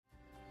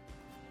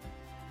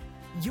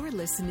You're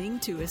listening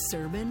to a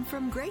sermon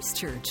from Grace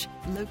Church,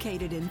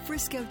 located in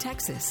Frisco,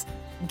 Texas.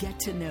 Get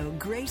to know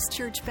Grace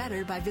Church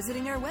better by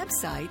visiting our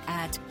website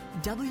at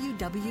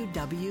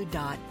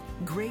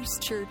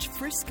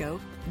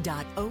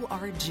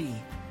www.gracechurchfrisco.org.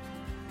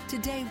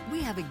 Today,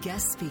 we have a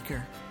guest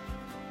speaker.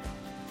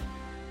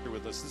 Here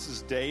with us, this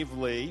is Dave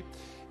Lee,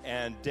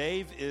 and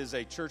Dave is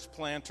a church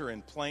planter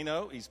in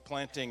Plano. He's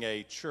planting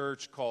a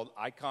church called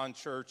Icon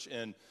Church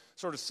in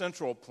sort of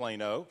central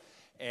Plano.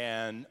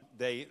 And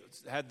they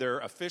had their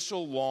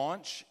official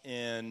launch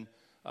in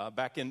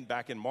back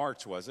in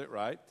March, was it,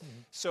 right? Mm-hmm.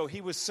 So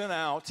he was sent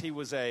out. He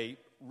was a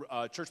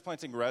church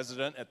planting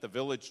resident at the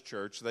Village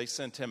Church. They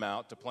sent him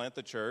out to plant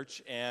the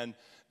church. And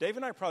Dave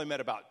and I probably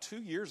met about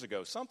 2 years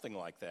ago, something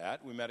like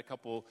that. We met a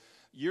couple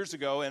years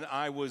ago, and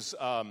I was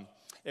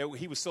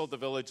he was still at the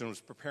Village and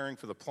was preparing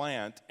for the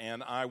plant.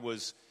 And I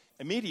was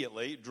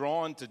immediately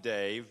drawn to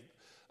Dave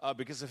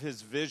because of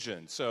his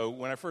vision. So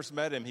when I first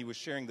met him, he was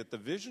sharing that the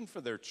vision for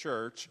their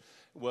church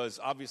was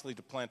obviously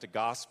to plant a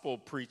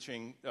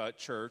gospel-preaching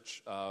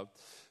church,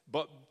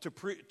 but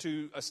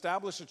to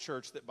establish a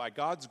church that by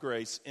God's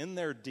grace, in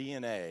their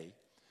DNA,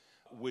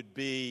 would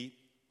be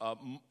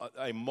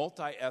a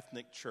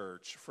multi-ethnic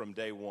church from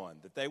day one.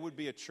 That they would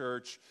be a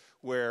church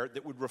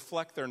that would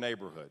reflect their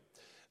neighborhood,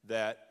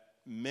 that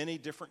many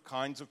different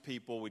kinds of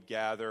people would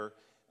gather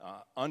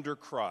under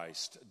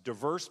Christ,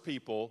 diverse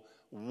people,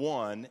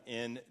 one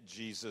in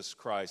Jesus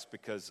Christ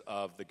because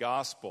of the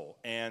gospel.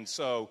 And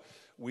so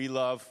we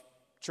love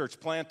church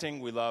planting.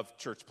 We love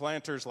church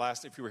planters.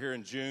 If you were here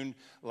in June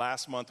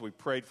last month, we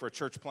prayed for a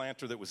church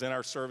planter that was in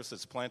our service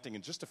that's planting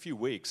in just a few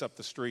weeks up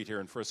the street here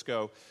in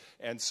Frisco.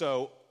 And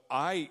so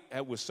I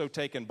was so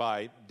taken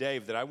by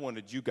Dave that I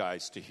wanted you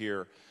guys to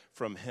hear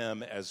from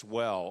him as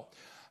well.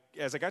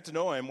 As I got to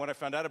know him, what I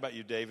found out about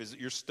you, Dave, is that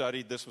you're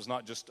studied. This was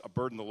not just a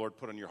burden the Lord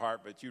put on your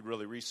heart, but you'd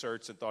really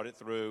researched and thought it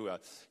through.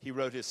 He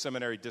wrote his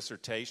seminary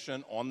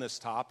dissertation on this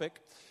topic.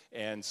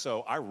 And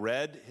so I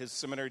read his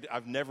seminary.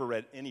 I've never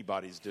read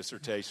anybody's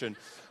dissertation,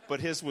 but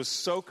his was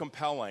so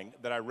compelling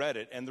that I read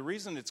it. And the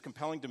reason it's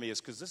compelling to me is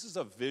because this is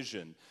a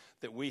vision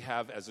that we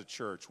have as a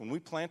church. When we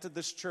planted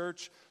this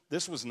church,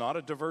 this was not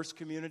a diverse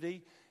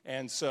community.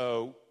 And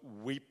so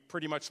we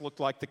pretty much looked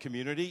like the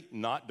community,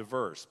 not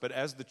diverse. But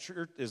as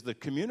the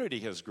community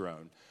has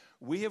grown,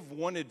 we have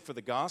wanted for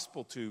the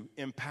gospel to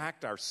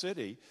impact our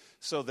city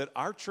so that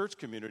our church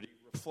community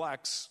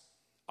reflects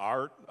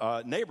our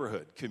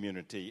neighborhood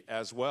community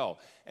as well.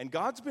 And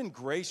God's been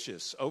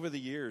gracious over the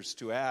years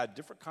to add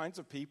different kinds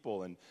of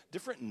people and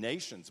different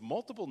nations,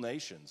 multiple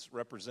nations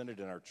represented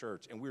in our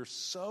church. And we're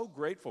so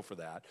grateful for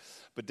that.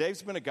 But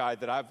Dave's been a guy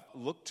that I've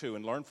looked to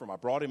and learned from. I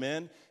brought him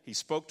in. He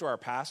spoke to our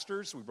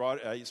pastors.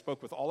 He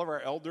spoke with all of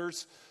our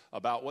elders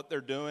about what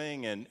they're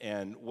doing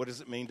and what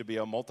does it mean to be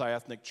a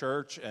multi-ethnic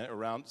church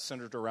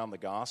centered around the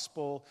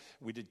gospel.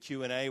 We did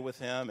Q&A with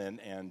him.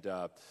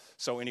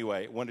 So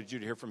anyway, wanted you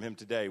to hear from him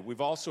today.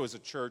 We've also, as a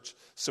church,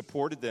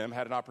 supported them,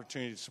 had an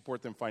opportunity to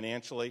support them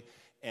financially.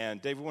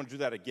 And Dave, we want to do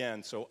that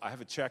again. So I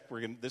have a check.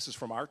 This is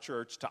from our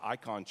church to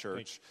Icon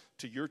Church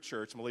to your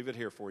church. I'm going to leave it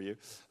here for you.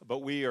 But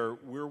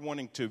we're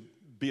wanting to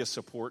be a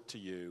support to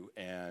you,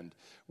 and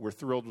we're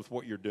thrilled with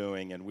what you're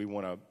doing. And we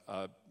want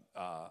to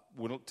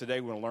today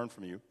we want to learn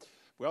from you.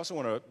 We also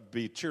want to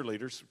be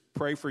cheerleaders,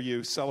 pray for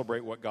you,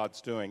 celebrate what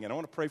God's doing. And I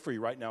want to pray for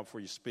you right now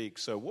before you speak.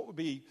 So what would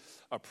be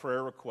a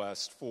prayer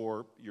request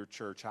for your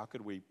church? How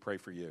could we pray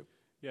for you?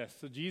 Yes,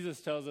 so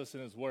Jesus tells us in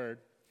his word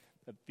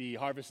that the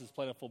harvest is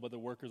plentiful, but the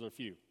workers are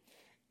few.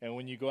 And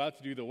when you go out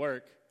to do the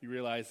work, you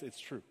realize it's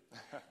true.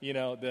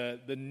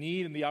 The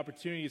need and the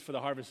opportunities for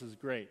the harvest is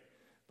great,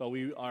 but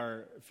we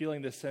are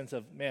feeling this sense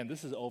of, man,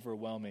 this is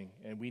overwhelming,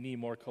 and we need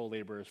more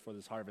co-laborers for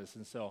this harvest.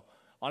 And so,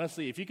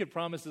 honestly, if you could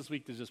promise this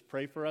week to just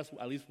pray for us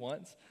at least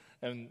once,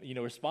 and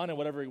respond in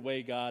whatever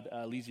way God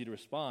leads you to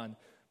respond,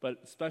 but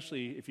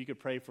especially if you could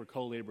pray for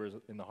co-laborers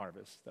in the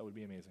harvest, that would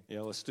be amazing. Yeah,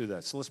 let's do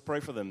that. So let's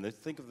pray for them.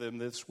 Think of them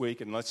this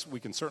week, and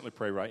we can certainly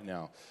pray right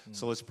now. Mm-hmm.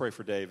 So let's pray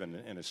for Dave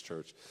and his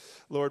church.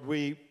 Lord,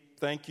 we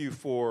thank you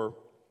for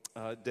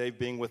Dave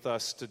being with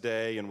us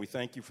today, and we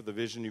thank you for the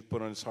vision you've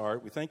put on his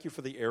heart. We thank you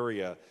for the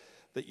area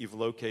that you've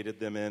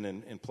located them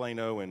in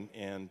Plano,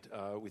 and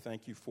we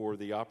thank you for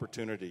the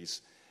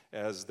opportunities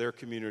as their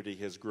community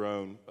has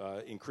grown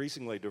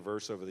increasingly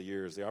diverse over the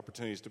years, the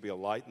opportunities to be a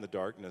light in the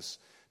darkness,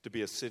 to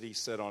be a city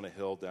set on a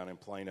hill down in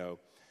Plano.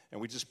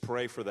 And we just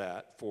pray for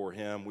that for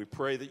him. We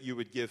pray that you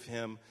would give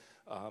him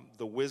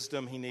the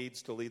wisdom he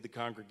needs to lead the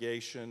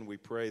congregation. We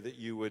pray that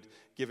you would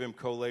give him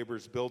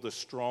co-laborers, build a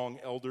strong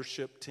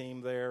eldership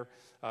team there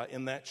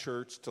in that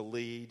church to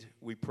lead.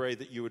 We pray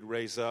that you would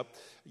raise up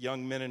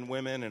young men and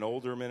women and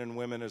older men and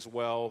women as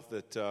well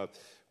that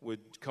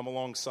would come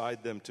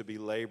alongside them to be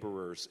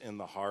laborers in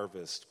the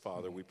harvest,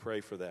 Father. We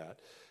pray for that.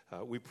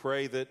 We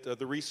pray that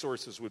the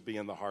resources would be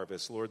in the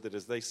harvest, Lord, that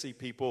as they see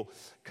people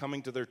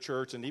coming to their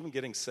church and even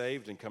getting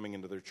saved and coming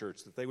into their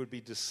church, that they would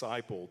be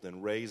discipled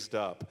and raised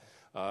up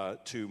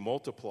to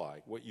multiply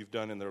what you've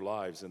done in their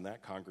lives in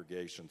that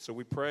congregation. So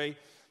we pray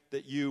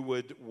that you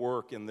would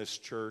work in this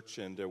church,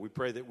 and we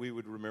pray that we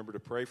would remember to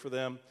pray for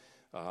them.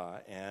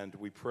 And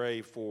we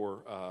pray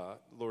for,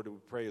 Lord, we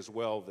pray as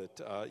well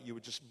that you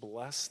would just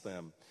bless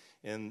them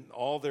and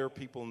all their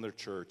people in their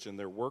church and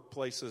their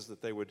workplaces,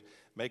 that they would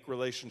make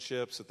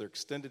relationships with their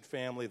extended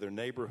family, their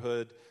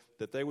neighborhood,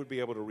 that they would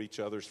be able to reach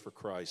others for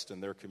Christ in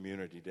their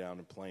community down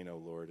in Plano,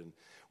 Lord. And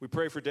we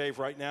pray for Dave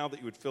right now that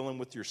you would fill him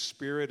with your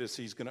Spirit as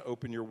he's going to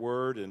open your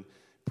word and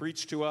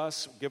preach to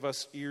us, give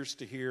us ears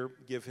to hear,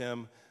 give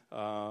him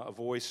a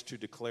voice to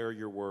declare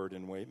your word,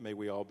 and may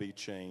we all be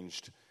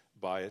changed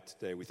by it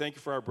today. We thank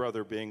you for our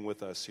brother being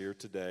with us here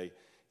today.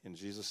 In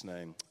Jesus'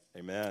 name,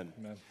 amen.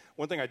 Amen.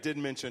 One thing I did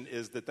mention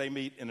is that they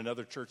meet in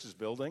another church's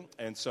building,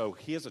 and so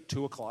he has a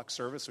 2 o'clock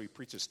service, so he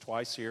preaches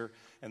twice here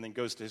and then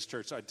goes to his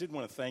church. So I did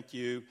want to thank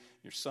you,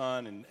 your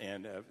son,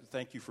 and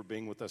thank you for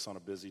being with us on a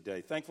busy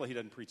day. Thankfully, he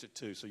doesn't preach at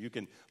 2, so you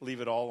can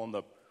leave it all on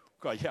the,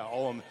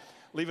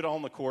 leave it all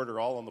on the court or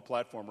all on the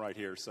platform right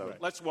here. So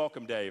right. Let's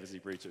welcome Dave as he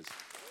preaches.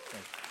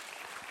 Thanks.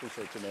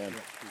 Appreciate you, man. Yeah.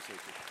 Appreciate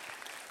you.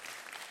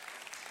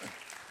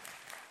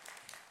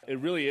 It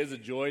really is a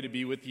joy to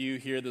be with you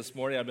here this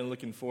morning. I've been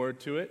looking forward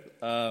to it.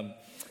 Man,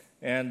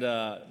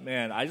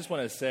 I just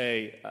want to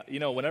say,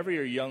 whenever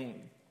you're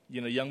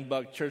young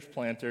buck church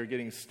planter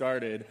getting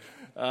started,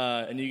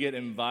 and you get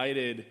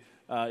invited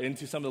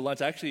into some of the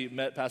lunch. I actually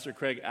met Pastor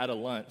Craig at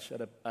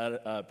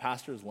a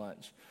pastor's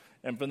lunch.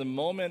 And from the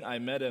moment I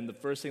met him, the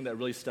first thing that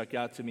really stuck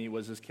out to me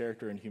was his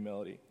character and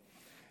humility.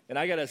 And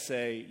I got to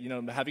say,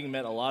 having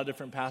met a lot of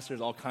different pastors,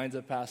 all kinds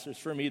of pastors,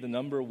 for me, the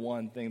number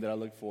one thing that I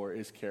look for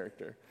is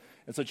character.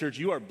 And so, church,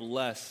 you are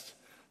blessed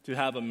to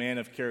have a man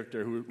of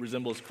character who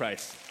resembles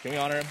Christ. Can we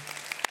honor him?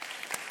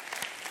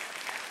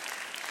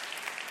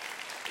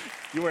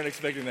 You weren't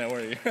expecting that,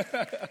 were you?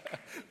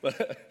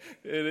 But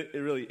it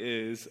really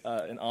is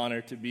an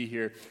honor to be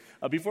here.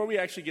 Before we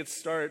actually get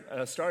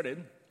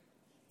started,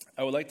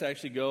 I would like to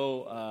actually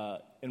go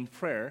in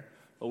prayer.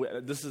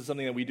 This is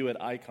something that we do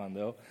at Icon,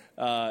 though,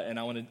 and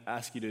I want to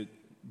ask you to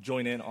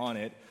join in on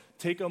it.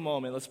 Take a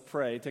moment, let's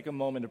pray. Take a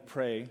moment to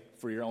pray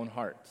for your own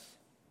hearts.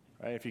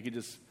 Right? If you could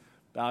just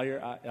bow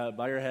your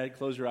head,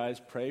 close your eyes,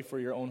 pray for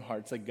your own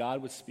hearts, that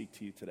God would speak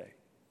to you today.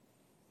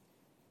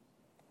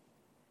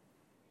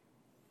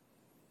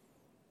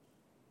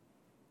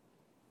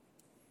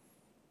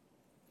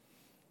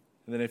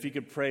 And then if you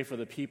could pray for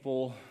the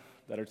people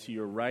that are to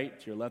your right,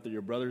 to your left, that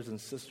your brothers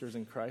and sisters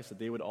in Christ, that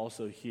they would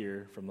also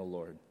hear from the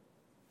Lord.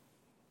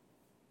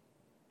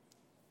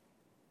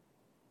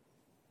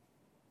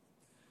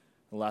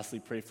 And lastly,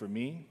 pray for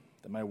me,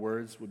 that my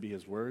words would be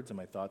his words and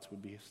my thoughts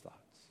would be his thoughts.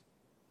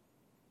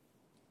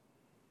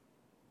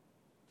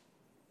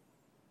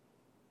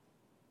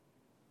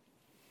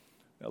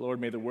 Now,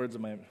 Lord, may the words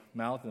of my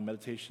mouth and the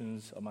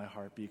meditations of my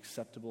heart be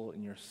acceptable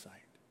in your sight.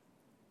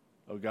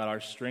 O God, our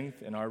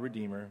strength and our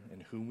Redeemer, in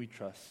whom we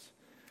trust.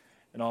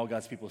 And all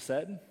God's people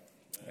said,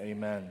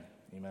 amen.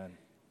 Amen.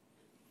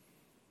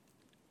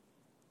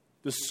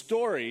 The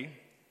story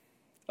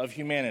of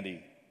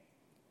humanity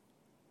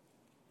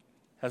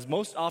has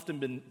most often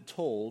been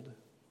told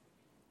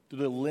through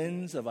the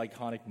lens of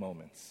iconic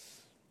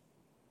moments.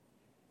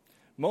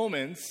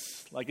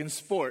 Moments, like in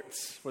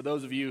sports, for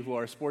those of you who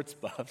are sports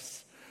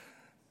buffs,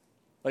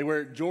 like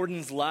where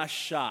Jordan's last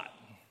shot,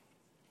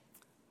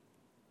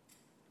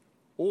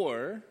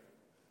 or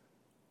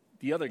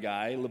the other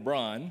guy,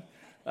 LeBron,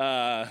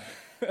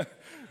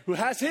 who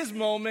has his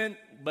moment,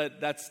 but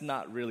that's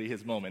not really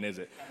his moment, is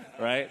it?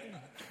 Right?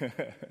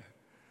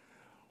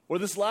 Or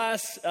this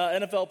last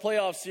NFL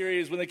playoff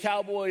series when the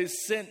Cowboys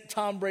sent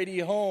Tom Brady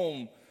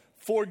home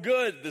for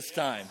good this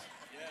time.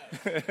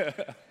 Yeah.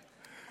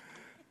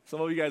 Some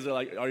of you guys are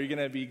like, are you going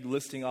to be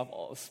listing off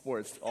all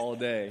sports all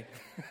day?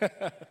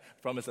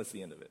 Promise that's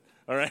the end of it.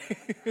 All right?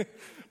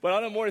 But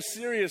on a more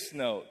serious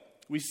note,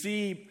 we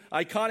see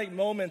iconic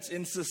moments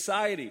in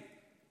society.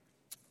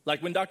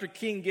 Like when Dr.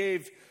 King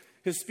gave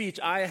his speech,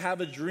 I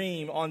Have a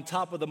Dream, on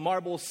top of the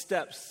marble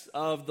steps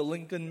of the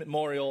Lincoln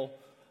Memorial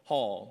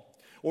Hall.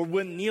 Or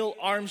when Neil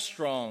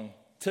Armstrong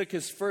took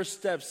his first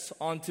steps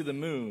onto the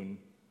moon.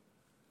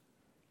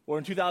 Or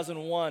in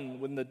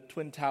 2001, when the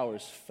Twin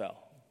Towers fell.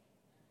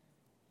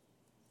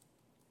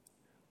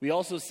 We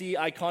also see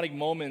iconic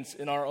moments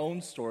in our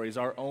own stories,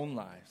 our own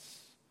lives.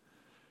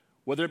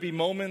 Whether it be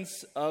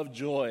moments of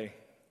joy,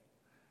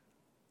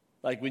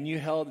 like when you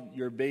held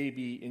your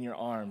baby in your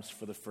arms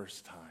for the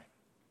first time.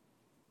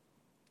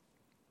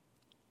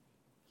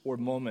 Or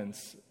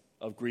moments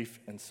of grief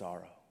and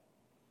sorrow,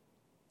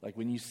 like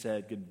when you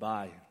said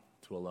goodbye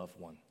to a loved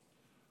one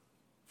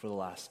for the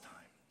last time.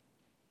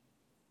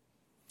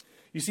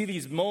 You see,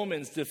 these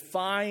moments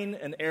define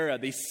an era.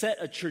 They set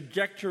a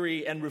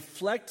trajectory and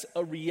reflect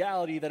a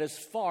reality that is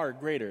far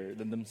greater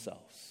than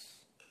themselves.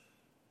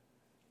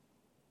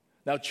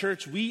 Now,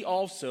 church, we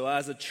also,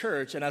 as a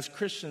church and as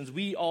Christians,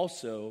 we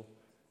also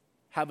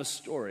have a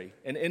story.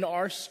 And in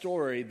our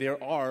story,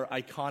 there are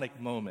iconic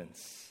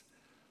moments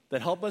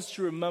that help us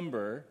to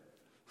remember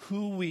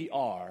who we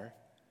are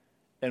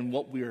and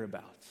what we're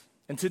about.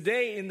 And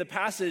today, in the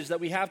passage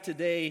that we have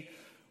today,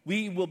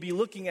 we will be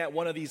looking at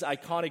one of these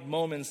iconic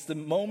moments, the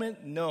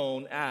moment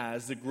known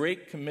as the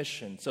Great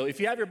Commission. So if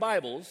you have your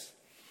Bibles,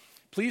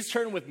 please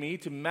turn with me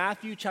to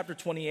Matthew chapter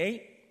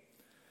 28.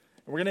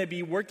 We're going to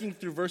be working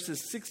through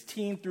verses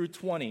 16 through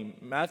 20.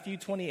 Matthew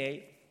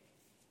 28,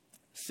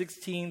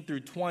 16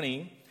 through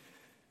 20.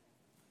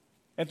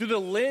 And through the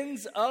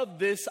lens of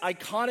this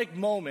iconic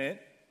moment,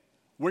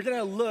 we're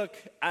going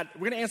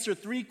to answer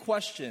three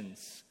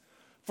questions.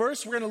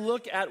 First, we're going to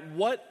look at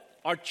what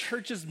our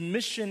church's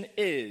mission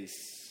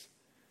is.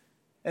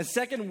 And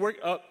second,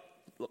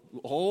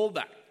 hold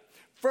back.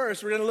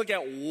 First, we're going to look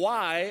at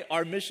why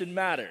our mission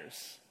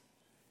matters.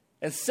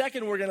 And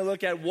second, we're going to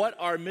look at what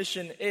our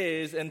mission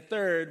is. And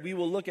third, we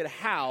will look at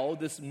how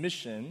this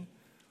mission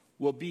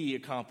will be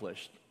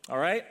accomplished. All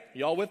right?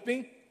 Y'all with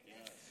me?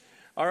 Yes.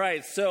 All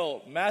right,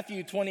 so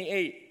Matthew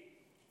 28,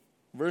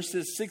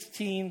 verses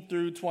 16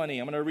 through 20.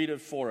 I'm going to read it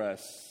for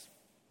us.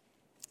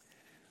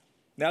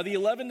 Now the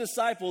 11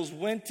 disciples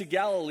went to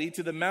Galilee,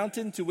 to the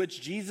mountain to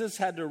which Jesus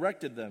had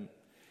directed them.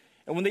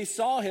 And when they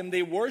saw him,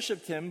 they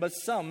worshipped him, but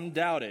some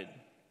doubted.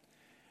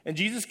 And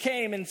Jesus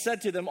came and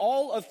said to them,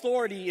 all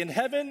authority in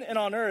heaven and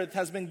on earth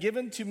has been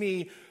given to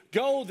me.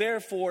 Go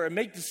therefore and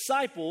make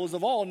disciples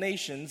of all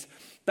nations,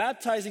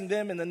 baptizing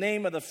them in the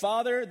name of the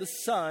Father, the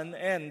Son,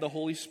 and the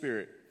Holy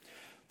Spirit,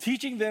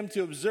 teaching them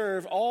to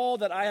observe all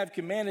that I have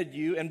commanded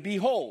you. And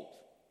behold,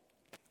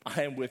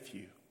 I am with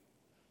you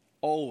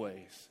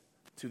always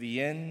to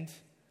the end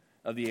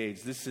of the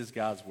age. This is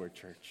God's word,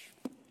 church.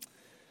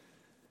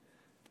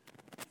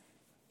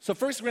 So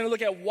first, we're going to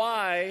look at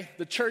why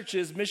the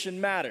church's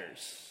mission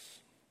matters.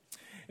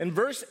 In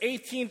verse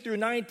 18 through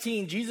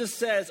 19, Jesus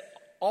says,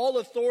 all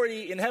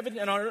authority in heaven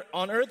and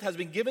on earth has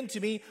been given to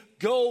me.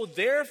 Go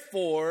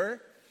therefore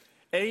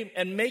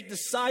and make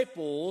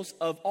disciples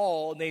of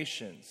all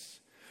nations.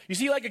 You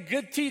see, like a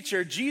good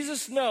teacher,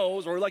 Jesus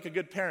knows, or like a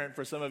good parent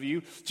for some of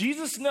you,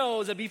 Jesus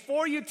knows that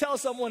before you tell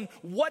someone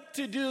what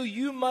to do,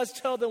 you must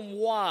tell them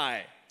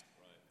why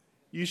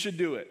you should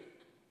do it.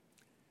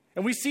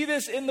 And we see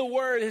this in the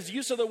word, his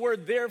use of the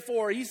word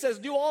therefore. He says,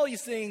 do all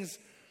these things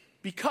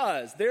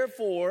because,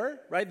 therefore,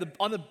 right,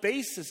 on the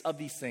basis of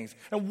these things.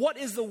 And what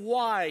is the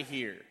why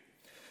here?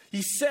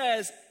 He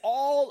says,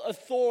 all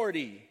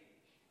authority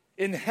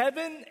in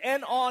heaven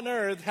and on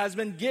earth has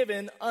been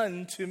given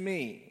unto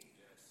me. Yes.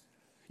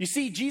 You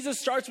see, Jesus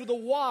starts with a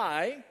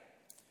why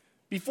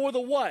before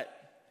the what.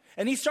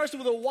 And he starts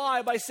with a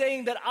why by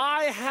saying that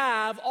I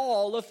have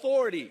all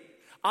authority.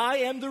 I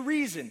am the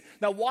reason.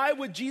 Now, why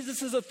would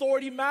Jesus'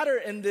 authority matter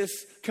in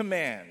this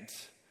command?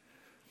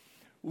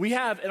 We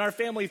have in our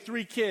family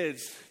 3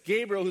 kids,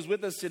 Gabriel, who's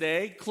with us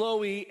today,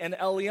 Chloe, and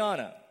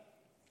Eliana.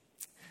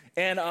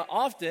 And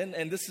often,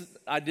 and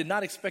I did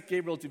not expect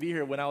Gabriel to be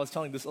here when I was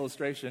telling this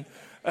illustration,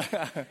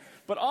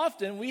 but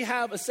often we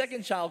have a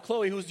second child,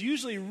 Chloe, who's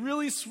usually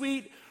really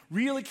sweet,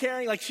 really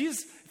caring. Like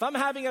if I'm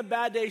having a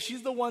bad day,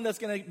 she's the one that's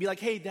going to be like,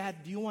 hey, Dad,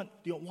 do you want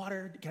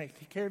water? Can I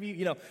take care of you?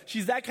 You know,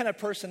 she's that kind of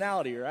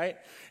personality, right?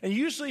 And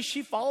usually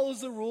she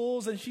follows the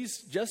rules and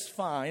she's just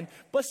fine.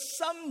 But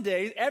some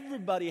days,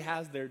 everybody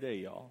has their day,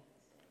 y'all,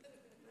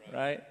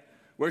 right?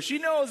 Where she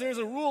knows there's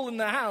a rule in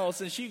the house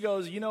and she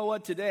goes, you know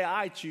what, today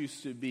I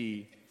choose to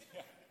be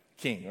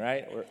king,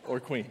 right? Or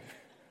queen.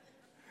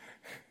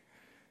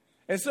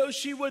 And so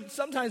she would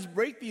sometimes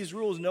break these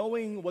rules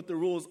knowing what the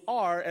rules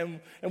are.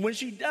 And when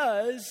she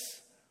does,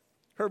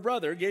 her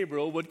brother,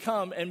 Gabriel, would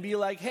come and be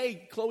like,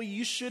 hey, Chloe,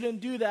 you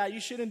shouldn't do that.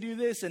 You shouldn't do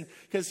this. And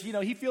because, you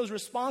know, he feels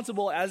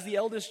responsible as the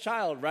eldest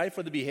child, right,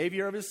 for the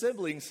behavior of his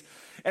siblings.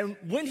 And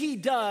when he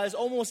does,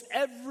 almost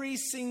every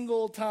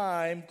single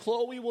time,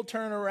 Chloe will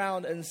turn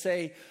around and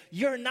say,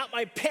 you're not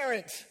my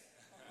parent.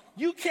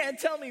 You can't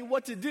tell me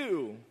what to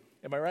do.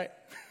 Am I right?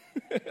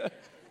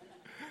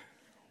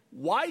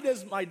 Why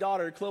does my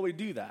daughter, Chloe,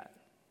 do that?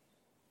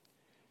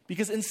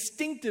 Because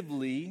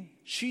instinctively,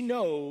 she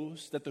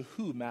knows that the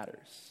who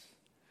matters.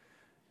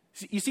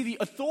 You see, the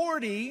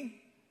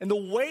authority and the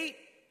weight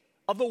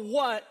of the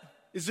what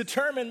is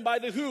determined by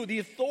the who. The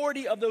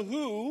authority of the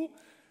who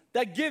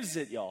that gives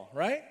it, y'all,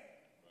 right?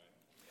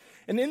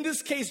 And in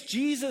this case,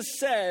 Jesus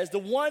says, the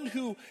one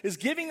who is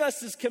giving us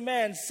this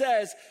command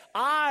says,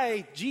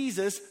 I,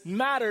 Jesus,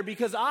 matter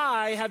because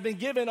I have been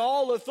given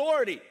all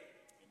authority.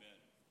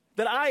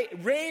 That I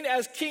reign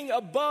as king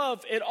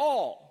above it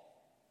all.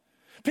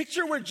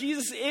 Picture where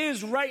Jesus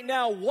is right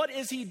now. What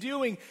is he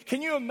doing?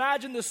 Can you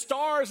imagine the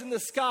stars in the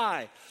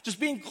sky just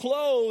being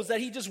clothes that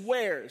he just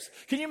wears?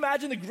 Can you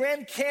imagine the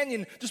Grand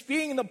Canyon just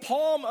being in the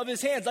palm of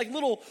his hands, like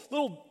little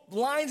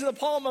lines in the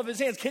palm of his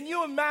hands? Can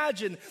you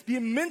imagine the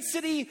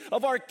immensity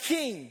of our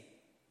king?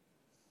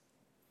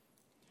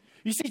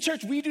 You see,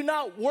 church, we do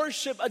not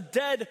worship a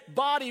dead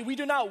body. We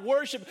do not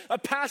worship a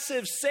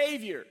passive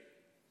savior.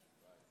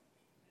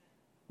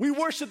 We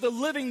worship the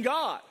living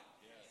God.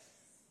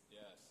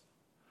 Yes.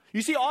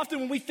 You see, often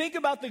when we think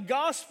about the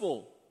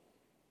gospel,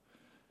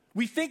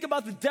 we think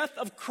about the death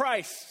of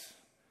Christ.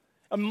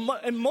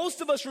 And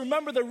most of us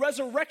remember the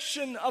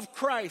resurrection of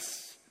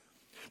Christ.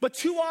 But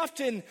too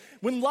often,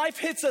 when life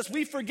hits us,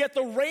 we forget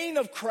the reign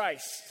of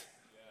Christ.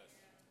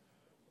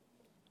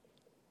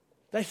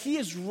 that he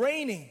is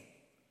reigning,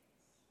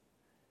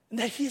 and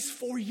that he is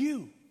for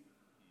you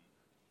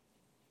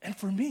and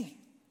for me.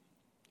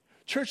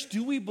 Church,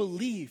 do we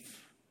believe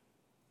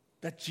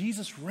that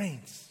Jesus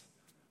reigns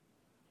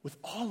with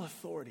all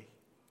authority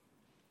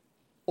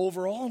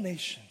over all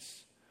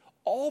nations,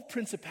 all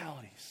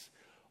principalities,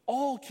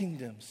 all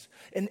kingdoms?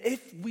 And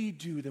if we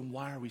do, then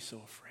why are we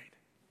so afraid?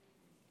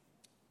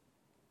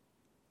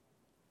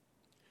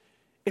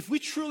 If we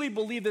truly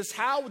believe this,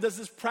 how does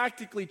this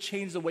practically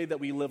change the way that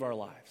we live our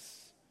lives?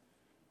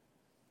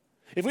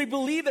 If we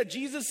believe that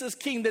Jesus is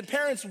king, then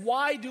parents,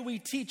 why do we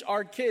teach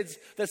our kids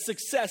that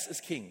success is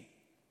king?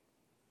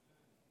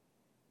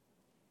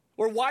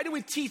 Or why do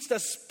we teach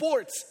that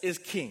sports is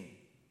king?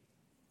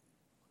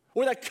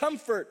 Or that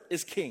comfort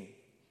is king?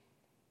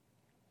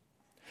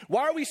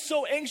 Why are we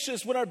so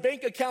anxious when our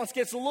bank accounts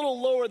gets a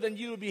little lower than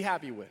you would be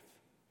happy with?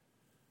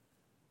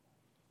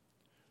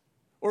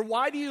 Or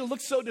why do you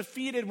look so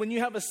defeated when you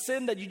have a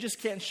sin that you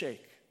just can't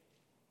shake?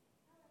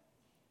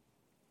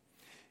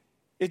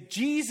 If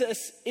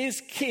Jesus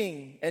is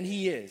king, and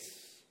he is,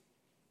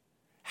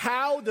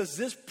 how does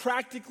this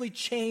practically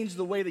change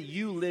the way that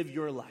you live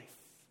your life?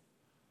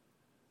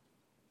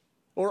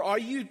 Or are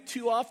you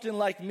too often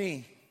like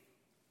me,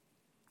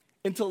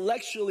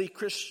 intellectually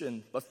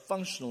Christian, but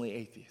functionally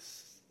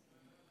atheist?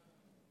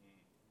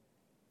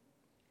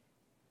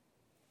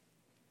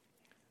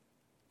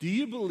 Do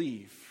you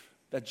believe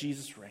that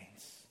Jesus reigns?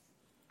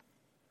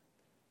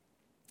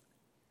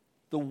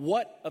 The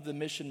what of the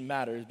mission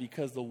matters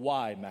because the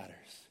why matters.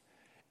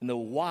 And the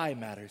why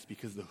matters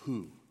because the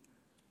who.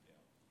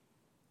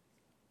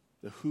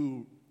 The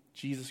who,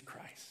 Jesus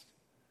Christ,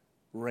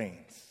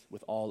 reigns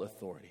with all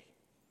authority.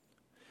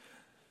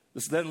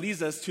 This then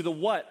leads us to the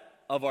what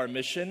of our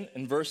mission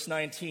in verse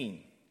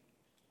 19.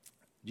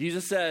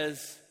 Jesus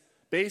says,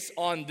 based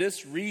on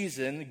this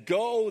reason,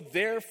 go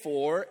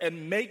therefore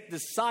and make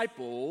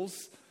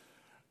disciples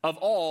of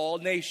all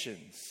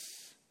nations.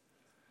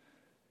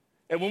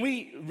 And when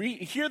we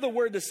hear the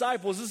word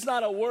disciples, this is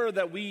not a word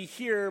that we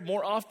hear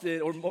more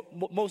often or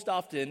most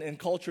often in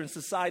culture and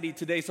society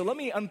today. So let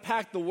me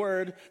unpack the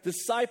word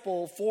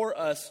disciple for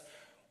us.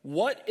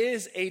 What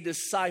is a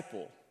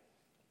disciple?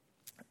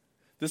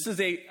 This is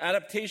an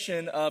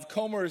adaptation of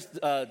Comer's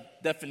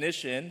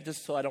definition,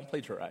 just so I don't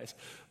plagiarize.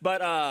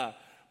 But I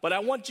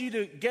want you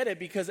to get it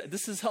because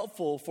this is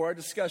helpful for our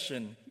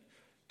discussion.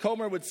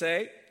 Comer would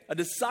say, a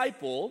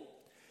disciple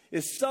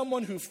is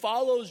someone who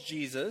follows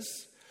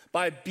Jesus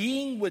by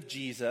being with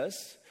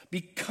Jesus,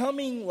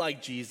 becoming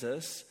like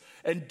Jesus,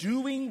 and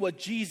doing what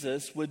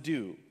Jesus would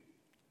do.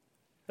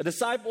 A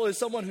disciple is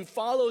someone who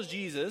follows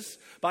Jesus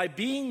by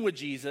being with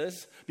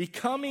Jesus,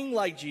 becoming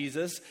like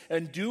Jesus,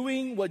 and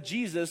doing what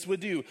Jesus would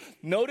do.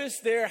 Notice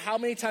there how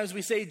many times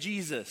we say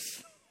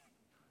Jesus.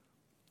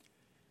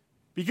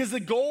 Because the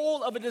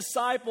goal of a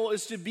disciple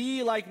is to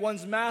be like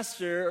one's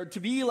master, or to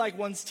be like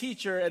one's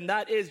teacher, and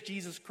that is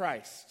Jesus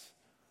Christ.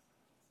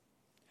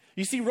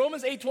 You see,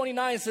 Romans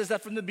 8:29 says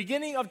that from the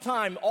beginning of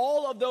time,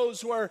 all of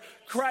those who are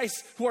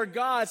Christ, who are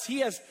God's, He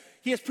has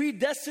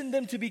predestined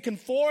them to be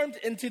conformed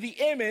into the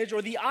image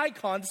or the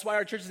icon. That's why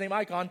our church is named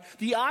Icon.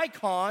 The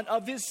icon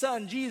of His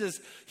Son,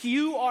 Jesus.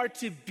 You are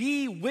to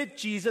be with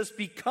Jesus,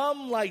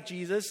 become like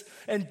Jesus,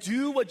 and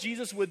do what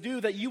Jesus would do,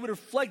 that you would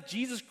reflect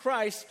Jesus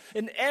Christ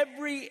in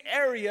every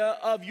area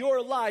of your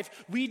life.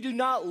 We do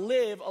not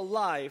live a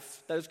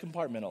life that is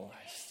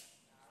compartmentalized.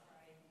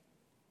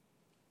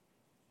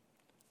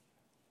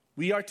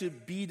 We are to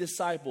be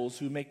disciples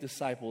who make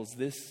disciples.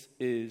 This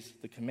is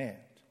the command.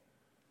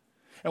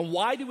 And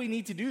why do we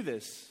need to do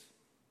this?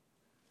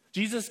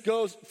 Jesus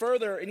goes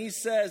further and he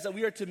says that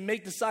we are to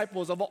make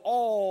disciples of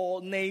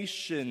all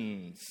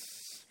nations.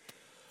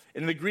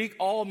 In the Greek,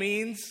 all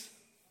means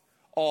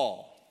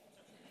all.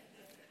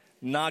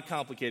 Not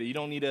complicated. You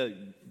don't need a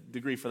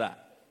degree for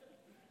that.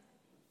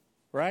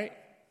 Right?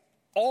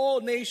 All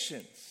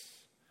nations.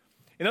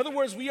 In other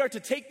words, we are to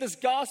take this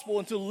gospel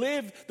and to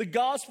live the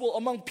gospel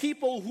among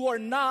people who are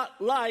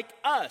not like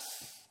us.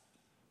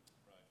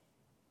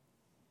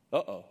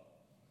 Uh-oh.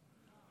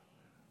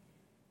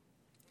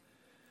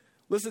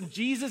 Listen,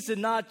 Jesus did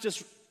not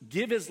just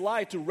give his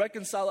life to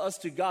reconcile us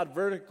to God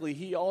vertically.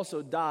 He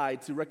also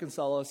died to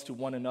reconcile us to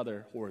one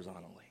another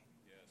horizontally.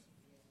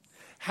 Yes.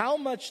 How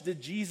much did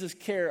Jesus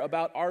care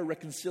about our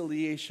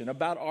reconciliation,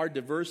 about our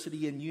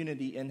diversity and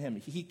unity in him?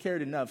 He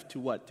cared enough to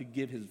what? To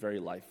give his very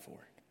life for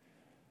it.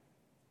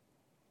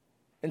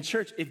 And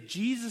church, if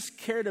Jesus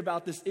cared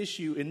about this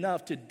issue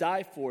enough to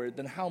die for it,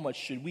 then how much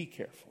should we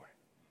care for it?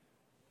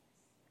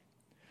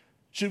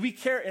 Should we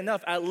care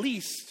enough at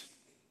least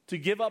to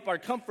give up our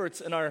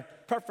comforts and our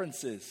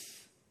preferences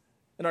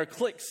and our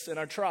cliques and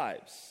our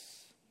tribes?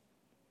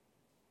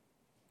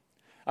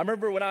 I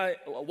remember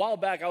a while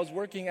back, I was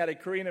working at a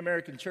Korean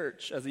American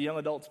church as a young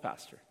adults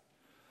pastor.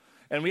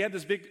 And we had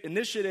this big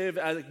initiative,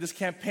 this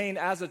campaign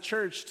as a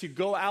church to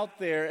go out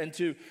there and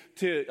to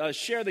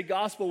share the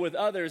gospel with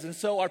others. And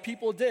so our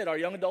people did. Our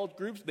young adult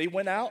groups, they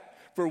went out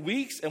for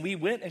weeks, and we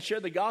went and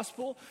shared the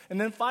gospel.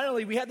 And then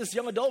finally, we had this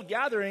young adult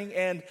gathering,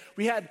 and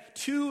we had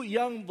 2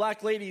 young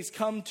black ladies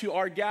come to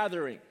our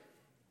gathering.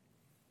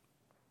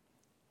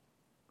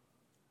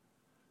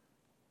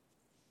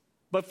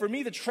 But for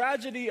me, the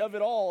tragedy of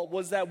it all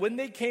was that when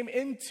they came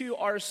into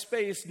our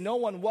space, no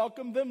one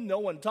welcomed them, no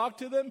one talked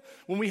to them.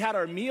 When we had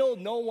our meal,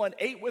 no one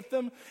ate with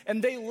them.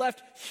 And they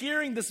left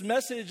hearing this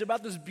message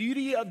about this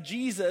beauty of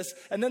Jesus,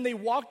 and then they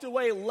walked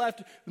away,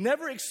 left,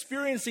 never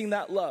experiencing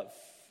that love.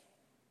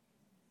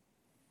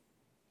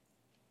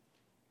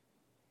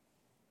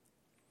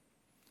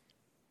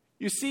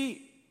 You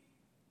see,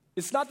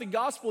 it's not the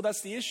gospel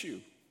that's the issue.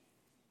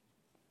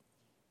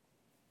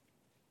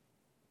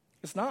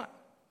 It's not.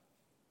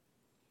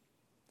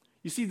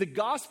 You see, the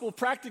gospel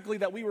practically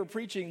that we were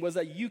preaching was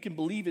that you can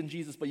believe in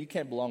Jesus, but you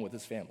can't belong with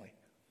his family.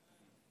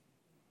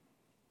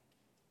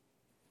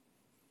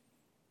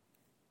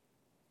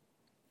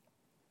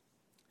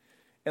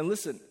 And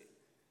listen,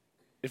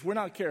 if we're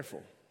not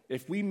careful,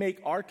 if we make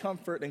our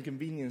comfort and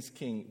convenience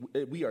king,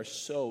 we are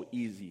so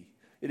easy.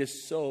 It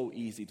is so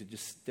easy to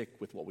just stick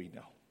with what we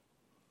know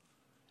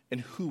and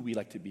who we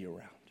like to be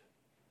around,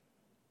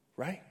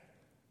 right?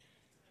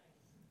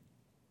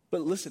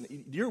 But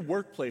listen, your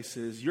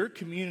workplaces, your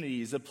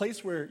communities, the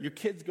place where your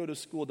kids go to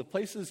school, the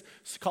places,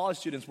 college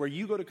students, where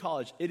you go to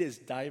college, it is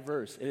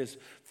diverse. It is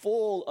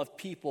full of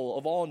people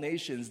of all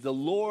nations. The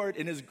Lord,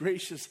 in his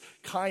gracious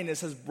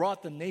kindness, has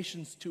brought the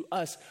nations to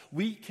us.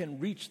 We can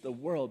reach the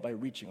world by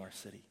reaching our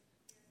city.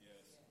 Yes.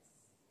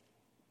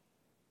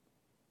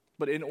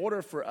 But in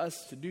order for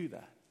us to do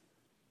that,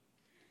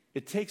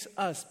 it takes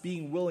us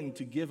being willing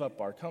to give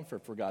up our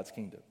comfort for God's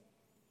kingdom.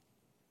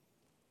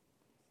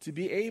 To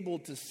be able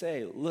to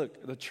say,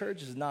 look, the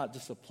church is not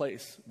just a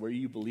place where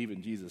you believe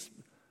in Jesus.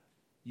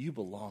 You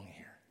belong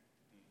here.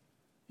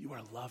 You are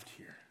loved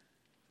here.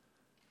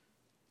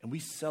 And we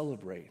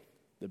celebrate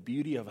the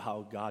beauty of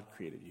how God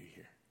created you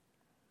here.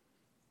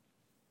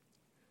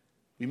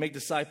 We make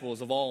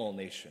disciples of all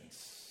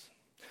nations.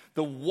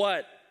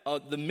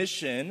 The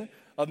mission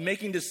of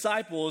making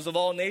disciples of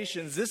all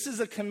nations, this is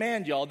a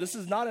command, y'all. This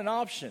is not an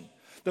option.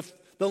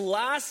 The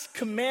last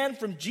command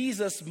from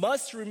Jesus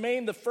must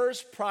remain the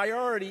first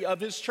priority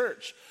of his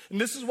church. And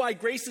this is why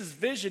Grace's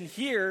vision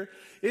here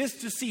is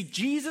to see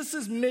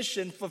Jesus'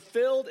 mission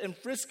fulfilled in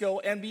Frisco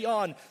and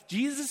beyond.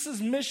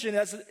 Jesus' mission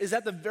is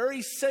at the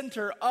very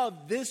center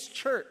of this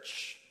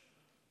church.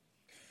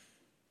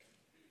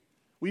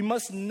 We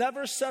must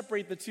never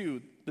separate the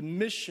two, the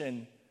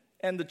mission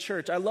and the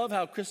church. I love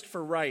how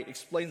Christopher Wright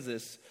explains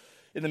this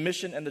in The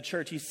Mission and the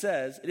Church. He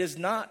says, it is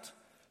not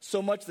so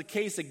much the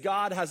case that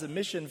God has a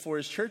mission for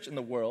his church in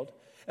the world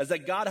as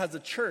that God has a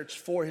church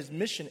for his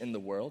mission in the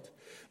world.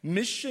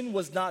 Mission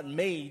was not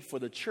made for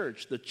the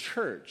church. The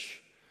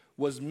church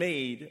was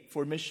made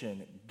for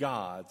mission,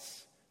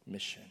 God's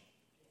mission.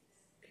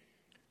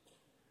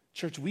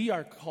 Church, we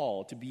are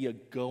called to be a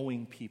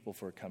going people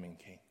for a coming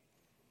king.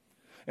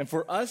 And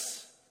for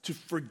us to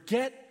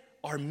forget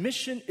our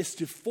mission is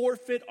to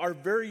forfeit our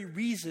very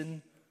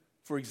reason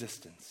for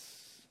existence.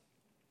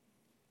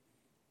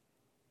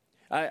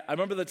 I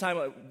remember the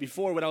time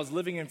before when I was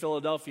living in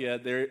Philadelphia,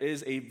 there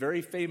is a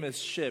very famous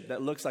ship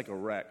that looks like a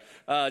wreck,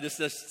 just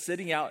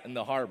sitting out in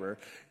the harbor.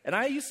 And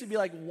I used to be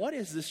like, what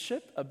is this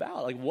ship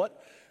about? Like,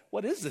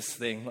 what is this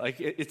thing? Like,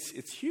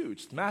 it's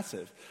huge, it's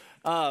massive.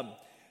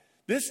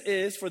 This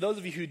is, for those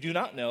of you who do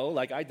not know,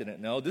 like I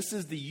didn't know, this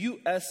is the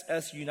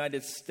USS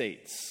United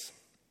States,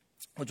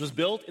 which was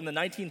built in the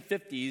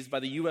 1950s by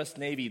the U.S.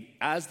 Navy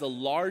as the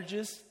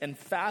largest and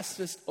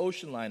fastest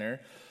ocean liner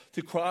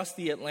to cross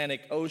the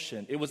Atlantic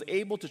Ocean. It was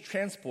able to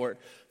transport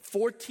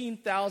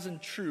 14,000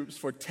 troops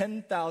for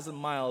 10,000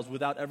 miles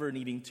without ever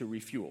needing to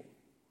refuel.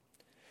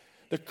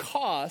 The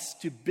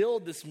cost to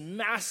build this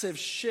massive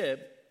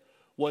ship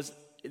was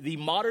the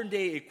modern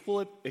day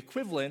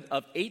equivalent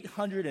of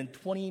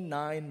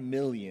 $829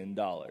 million.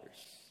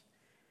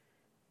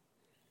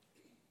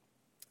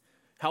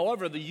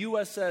 However, the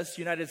USS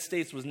United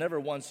States was never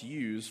once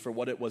used for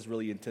what it was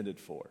really intended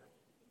for.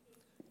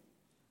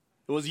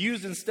 It was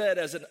used instead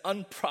as an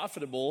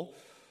unprofitable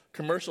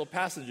commercial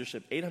passenger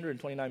ship.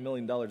 $829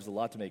 million is a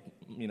lot to make,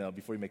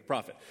 before you make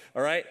profit.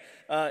 All right?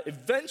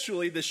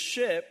 Eventually,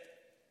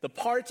 the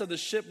parts of the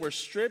ship were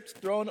stripped,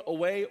 thrown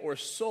away, or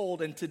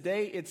sold, and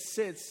today it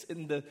sits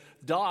in the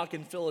dock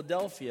in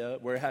Philadelphia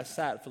where it has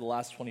sat for the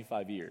last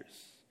 25 years.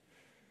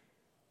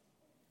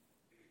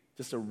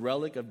 Just a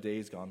relic of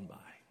days gone by.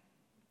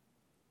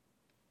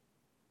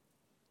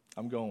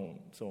 I'm going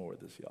somewhere with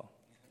this, y'all.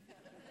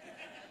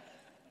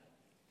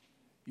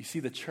 You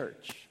see, the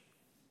church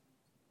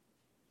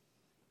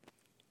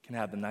can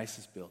have the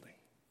nicest building,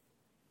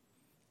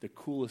 the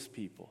coolest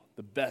people,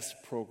 the best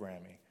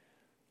programming,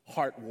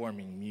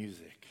 heartwarming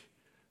music,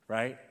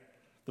 right?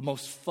 The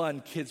most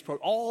fun kids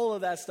program, all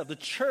of that stuff. The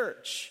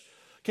church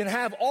can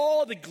have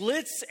all the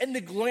glitz and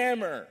the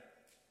glamour.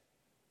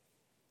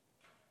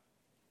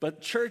 But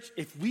church,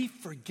 if we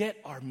forget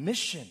our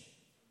mission,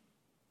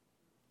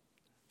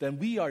 then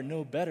we are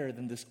no better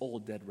than this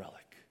old dead relic.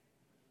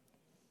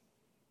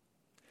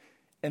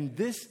 And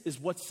this is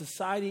what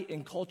society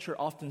and culture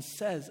often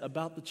says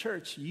about the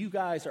church. You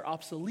guys are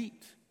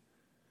obsolete.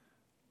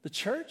 The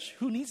church?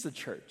 Who needs the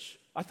church?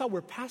 I thought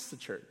we're past the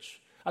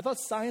church. I thought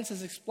science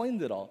has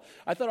explained it all.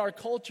 I thought our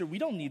culture, we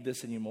don't need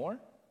this anymore.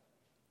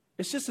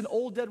 It's just an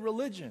old dead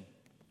religion.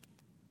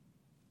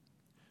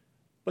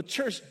 But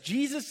church,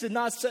 Jesus did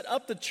not set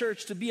up the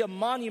church to be a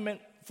monument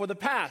for the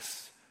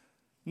past.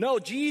 No,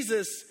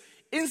 Jesus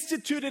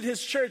instituted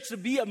his church to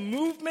be a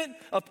movement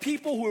of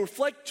people who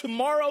reflect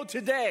tomorrow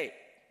today.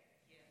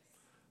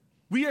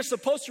 We are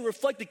supposed to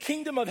reflect the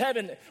kingdom of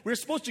heaven. We're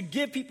supposed to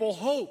give people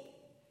hope.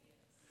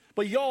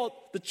 But y'all,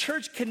 the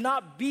church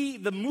cannot be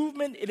the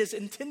movement it is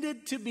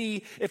intended to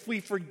be if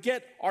we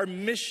forget our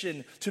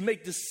mission to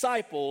make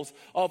disciples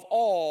of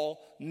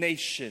all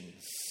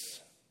nations.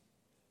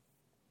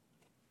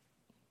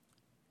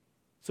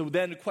 So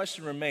then the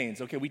question remains,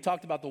 okay, we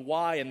talked about the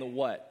why and the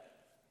what.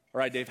 All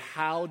right, Dave,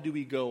 how do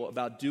we go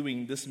about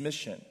doing this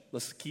mission?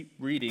 Let's keep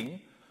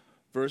reading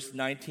verse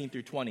 19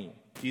 through 20.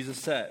 Jesus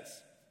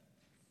says,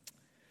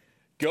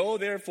 "Go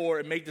therefore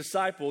and make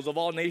disciples of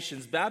all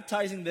nations,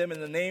 baptizing them in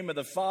the name of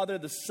the Father,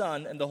 the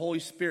Son, and the Holy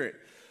Spirit,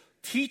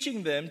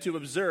 teaching them to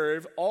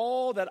observe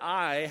all that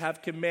I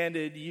have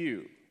commanded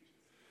you."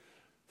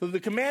 So the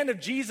command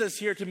of Jesus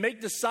here to make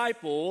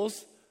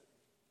disciples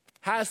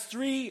has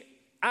three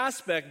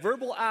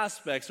verbal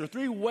aspects, or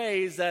three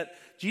ways that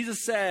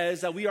Jesus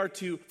says that we are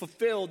to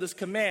fulfill this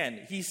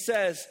command. He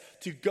says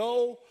to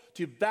go,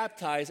 to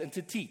baptize, and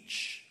to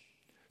teach.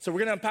 So we're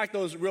going to unpack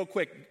those real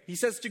quick. He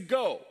says to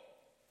go.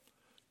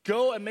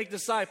 Go and make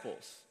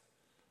disciples.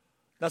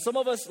 Now, some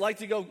of us like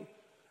to go,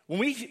 when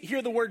we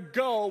hear the word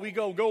go, we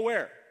go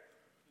where?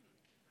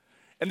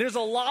 And there's a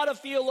lot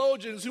of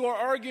theologians who are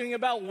arguing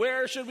about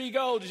where should we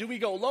go? Should we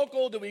go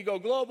local? Do we go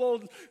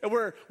global? And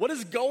what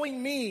does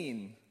going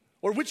mean?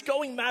 Or which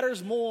going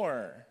matters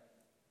more?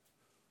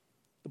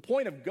 The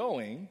point of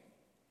going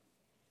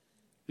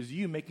is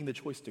you making the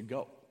choice to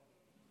go.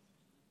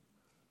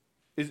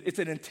 It's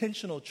an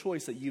intentional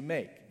choice that you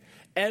make.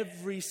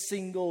 Every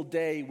single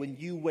day when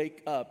you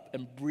wake up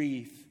and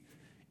breathe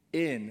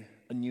in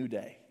a new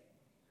day.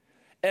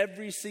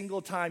 Every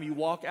single time you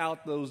walk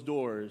out those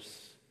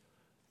doors,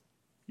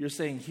 you're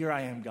saying, "Here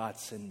I am, God,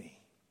 send me."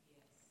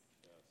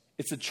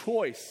 It's a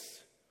choice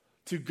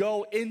to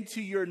go into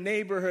your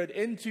neighborhood,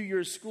 into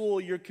your school,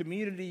 your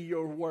community,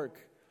 your work,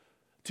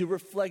 to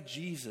reflect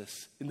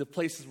Jesus in the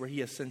places where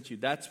he has sent you.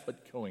 That's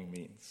what going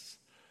means.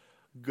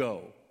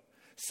 Go.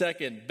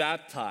 Second,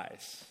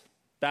 baptize.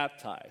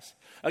 Baptize.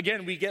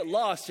 Again, we get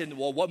lost in,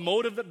 well, what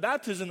mode of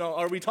baptism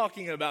are we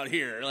talking about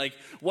here? Like,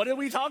 what are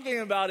we talking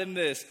about in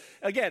this?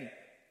 Again,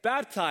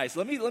 baptize.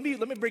 Let me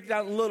break it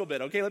down a little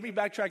bit, okay? Let me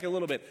backtrack a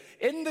little bit.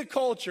 In the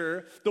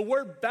culture, the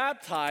word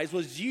baptize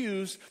was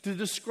used to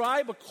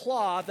describe a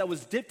cloth that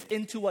was dipped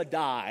into a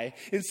dye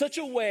in such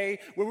a way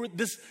where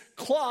this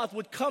cloth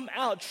would come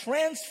out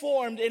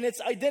transformed in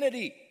its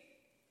identity.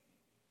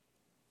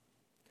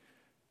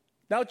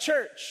 Now,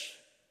 church,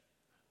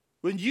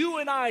 when you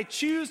and I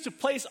choose to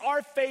place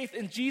our faith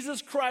in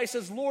Jesus Christ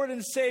as Lord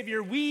and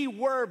Savior, we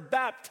were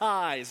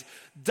baptized,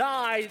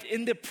 died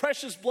in the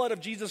precious blood of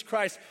Jesus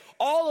Christ.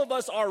 All of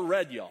us are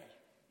red, y'all.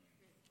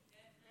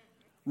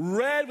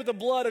 Red with the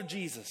blood of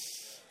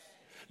Jesus.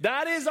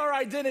 That is our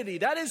identity.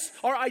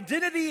 Our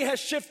identity has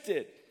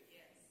shifted.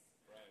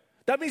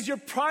 That means your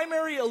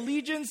primary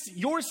allegiance,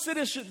 your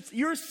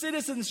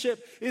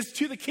citizenship is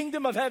to the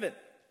kingdom of heaven.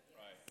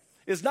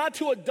 It's not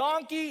to a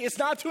donkey, it's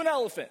not to an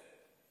elephant.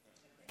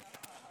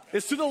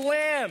 It's to the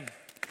Lamb.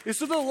 It's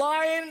to the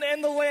Lion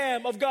and the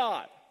Lamb of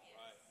God.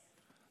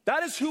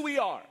 That is who we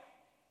are.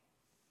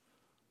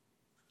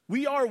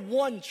 We are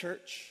one,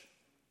 church.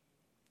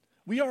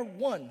 We are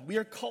one. We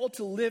are called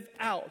to live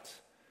out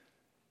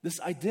this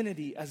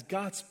identity as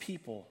God's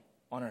people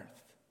on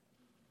earth.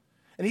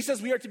 And he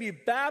says we are to be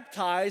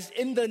baptized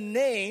in the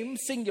name,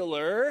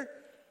 singular,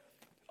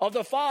 of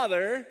the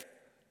Father,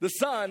 the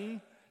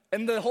Son,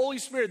 and the Holy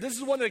Spirit. This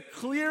is one of the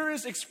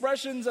clearest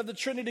expressions of the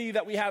Trinity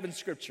that we have in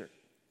Scripture.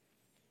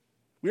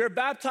 We are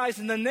baptized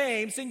in the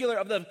name, singular,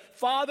 of the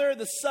Father,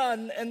 the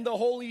Son, and the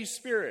Holy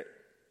Spirit.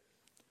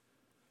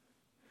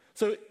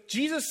 So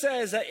Jesus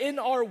says that in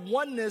our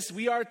oneness,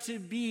 we are to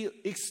be,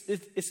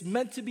 it's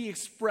meant to be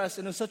expressed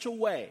in such a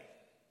way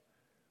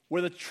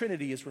where the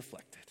Trinity is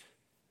reflected.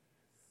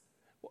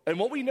 And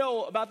what we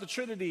know about the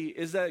Trinity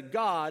is that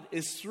God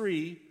is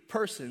three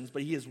persons,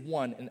 but he is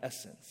one in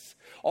essence.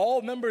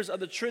 All members of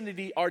the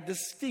Trinity are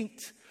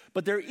distinct,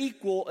 but they're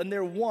equal and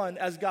they're one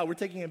as God. We're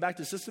taking it back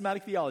to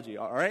systematic theology,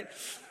 all right?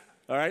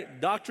 All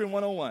right, Doctrine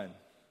 101.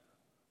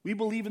 We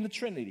believe in the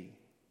Trinity.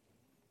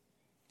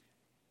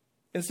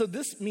 And so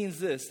this means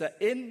this, that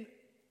in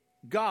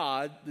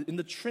God, in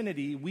the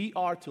Trinity, we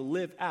are to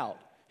live out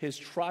his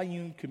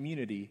triune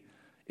community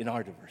in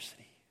our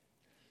diversity.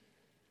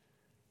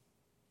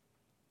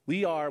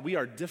 We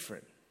are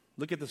different.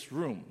 Look at this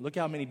room. Look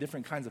how many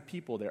different kinds of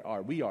people there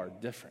are. We are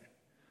different.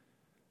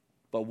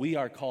 but we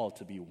are called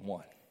to be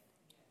one.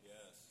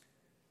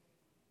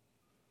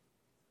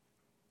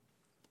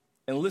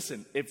 And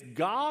listen, if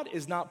God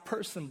is not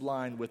person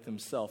blind with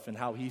himself and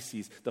how he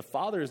sees, the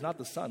Father is not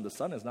the Son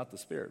is not the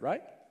Spirit,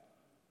 right?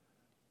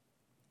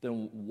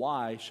 Then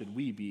why should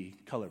we be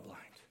colorblind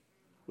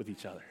with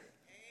each other?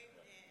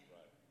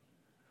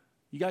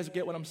 You guys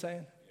get what I'm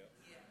saying?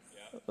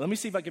 Let me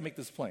see if I can make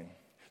this plain.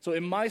 So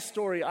in my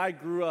story, I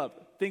grew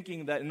up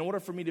thinking that in order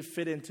for me to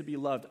fit in, to be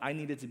loved, I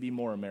needed to be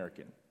more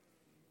American.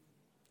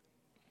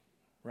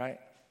 Right?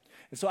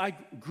 And so I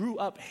grew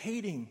up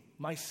hating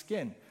my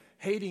skin,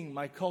 hating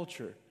my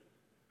culture,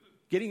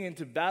 getting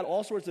into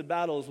all sorts of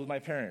battles with my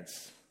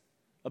parents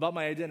about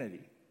my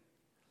identity.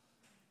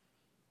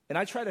 And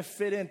I try to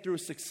fit in through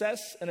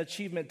success and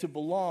achievement, to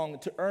belong,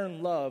 to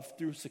earn love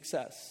through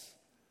success.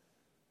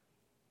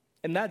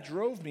 And that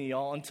drove me,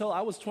 y'all, until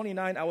I was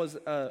 29. I was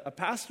a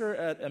pastor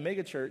at a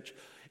mega church,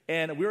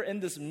 and we were in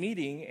this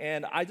meeting,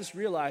 and I just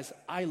realized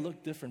I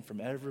look different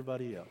from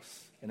everybody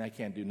else, and I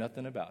can't do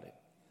nothing about it.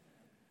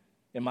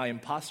 And my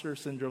imposter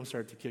syndrome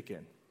started to kick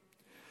in.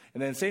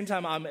 And then at the same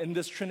time, I'm in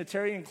this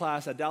Trinitarian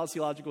class at Dallas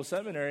Theological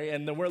Seminary,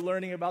 and then we're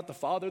learning about the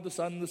Father, the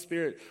Son, and the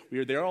Spirit.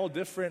 They're all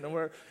different,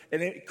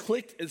 and it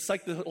clicked. It's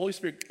like the Holy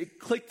Spirit. It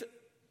clicked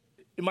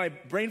in my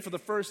brain for the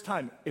first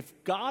time.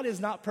 If God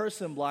is not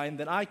person blind,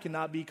 then I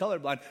cannot be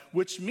colorblind,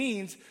 which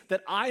means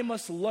that I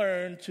must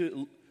learn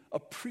to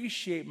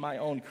appreciate my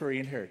own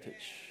Korean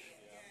heritage.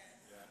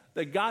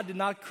 That God did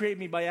not create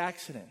me by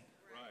accident.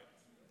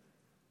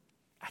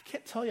 I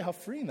can't tell you how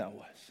freeing that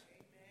was.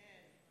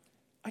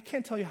 I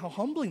can't tell you how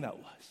humbling that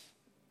was.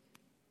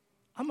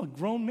 I'm a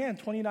grown man,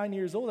 29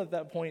 years old at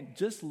that point,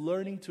 just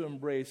learning to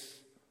embrace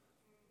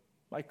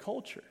my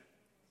culture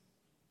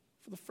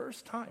for the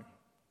first time.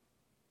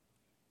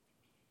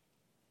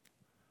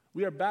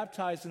 We are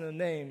baptized in the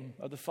name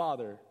of the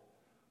Father,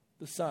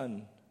 the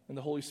Son, and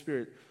the Holy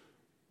Spirit.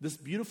 This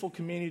beautiful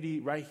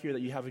community right here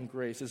that you have in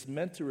Grace is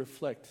meant to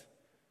reflect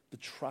the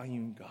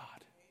triune God.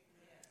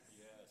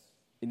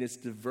 In its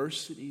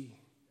diversity,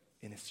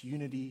 in its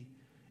unity,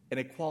 and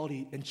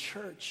equality. In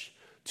church,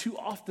 too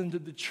often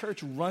the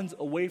church runs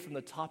away from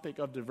the topic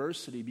of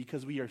diversity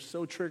because we are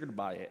so triggered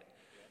by it.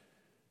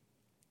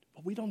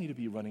 But we don't need to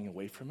be running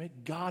away from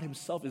it. God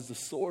himself is the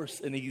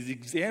source and the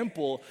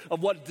example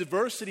of what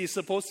diversity is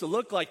supposed to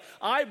look like.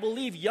 I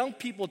believe young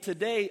people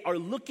today are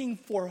looking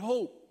for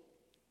hope.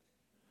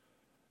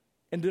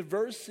 And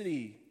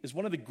diversity is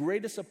one of the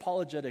greatest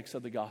apologetics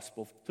of the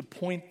gospel, to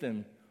point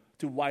them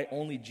to why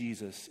only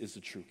Jesus is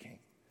the true king.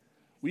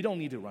 We don't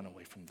need to run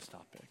away from this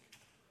topic.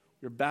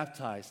 We're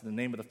baptized in the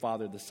name of the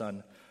Father, the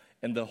Son,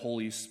 and the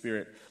Holy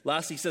Spirit.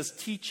 Lastly, he says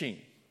teaching.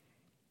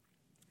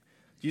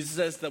 Jesus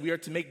says that we are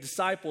to make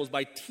disciples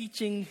by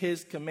teaching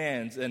his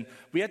commands. And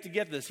we have to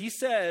get this. He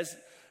says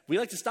we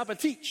like to stop and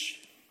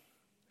teach.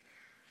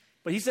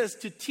 But he says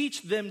to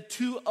teach them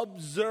to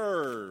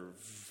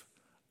observe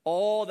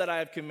all that I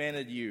have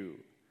commanded you.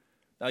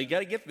 Now you got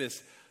to get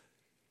this.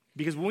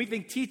 Because when we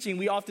think teaching,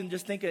 we often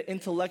just think of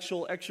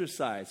intellectual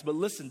exercise. But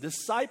listen,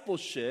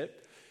 discipleship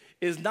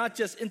is not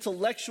just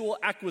intellectual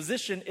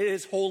acquisition, it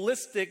is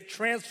holistic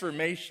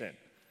transformation.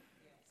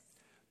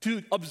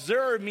 To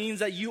observe means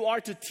that you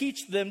are to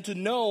teach them to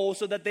know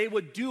so that they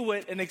would do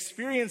it and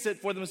experience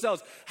it for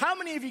themselves. How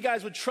many of you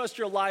guys would trust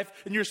your life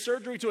and your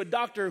surgery to a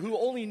doctor who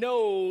only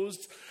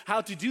knows how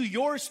to do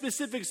your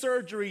specific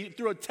surgery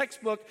through a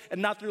textbook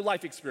and not through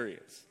life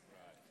experience?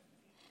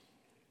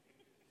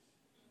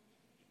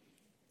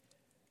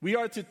 We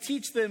are to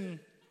teach them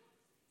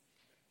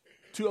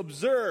to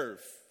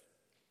observe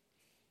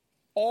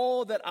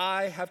all that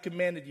I have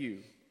commanded you.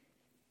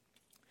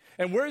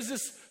 And where is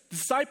this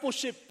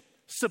discipleship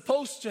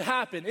supposed to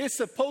happen? It's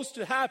supposed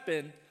to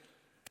happen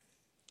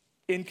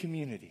in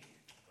community.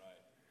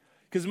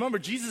 Because remember,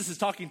 Jesus is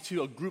talking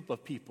to a group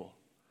of people.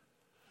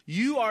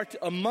 You are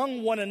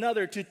among one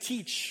another to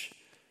teach.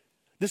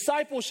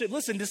 Discipleship,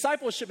 listen,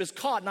 discipleship is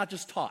caught, not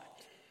just taught.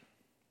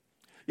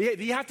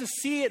 You have to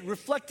see it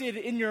reflected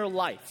in your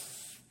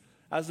life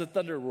as the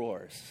thunder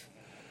roars.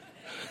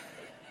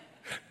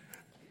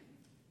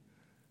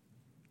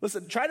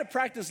 Listen, try to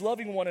practice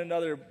loving one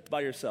another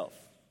by yourself.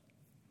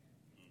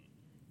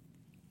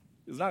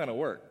 It's not going to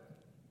work.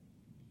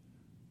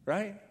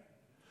 Right?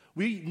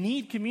 We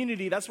need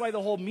community. That's why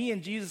the whole me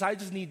and Jesus, I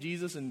just need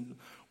Jesus and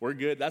we're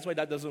good. That's why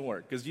that doesn't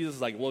work. Because Jesus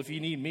is like, well, if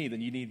you need me,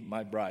 then you need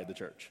my bride, the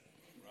church.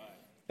 Right.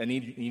 And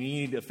you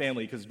need a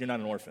family because you're not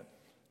an orphan.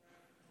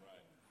 Right.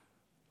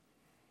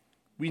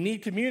 We need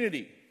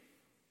community.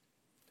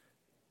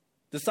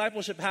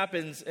 Discipleship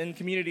happens in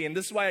community, and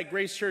this is why at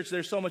Grace Church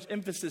there's so much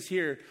emphasis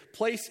here,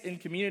 place in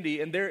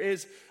community, and there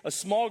is a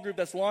small group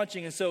that's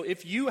launching. And so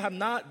if you have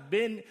not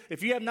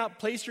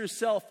placed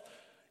yourself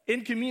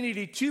in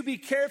community to be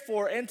cared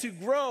for and to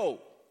grow,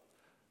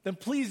 then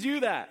please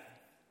do that.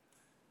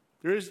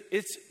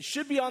 It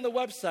should be on the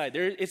website.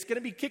 It's going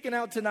to be kicking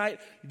out tonight.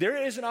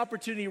 There is an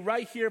opportunity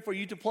right here for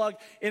you to plug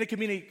in a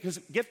community, because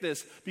get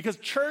this, because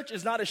church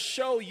is not a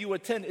show you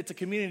attend, it's a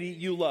community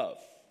you love.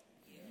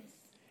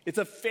 It's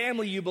a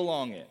family you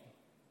belong in.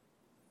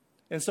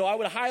 And so I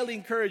would highly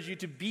encourage you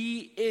to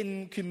be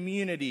in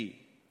community.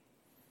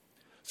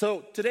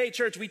 So today,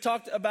 church, we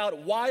talked about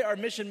why our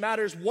mission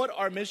matters, what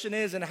our mission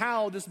is, and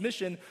how this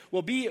mission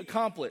will be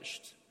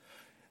accomplished.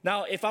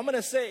 Now, if I'm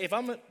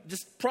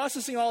just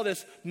processing all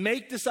this,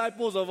 make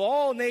disciples of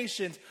all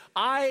nations,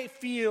 I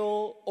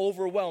feel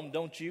overwhelmed,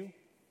 don't you?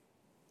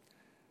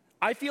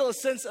 I feel a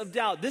sense of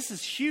doubt. This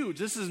is huge.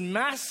 This is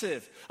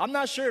massive. I'm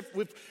not sure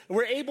if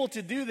we're able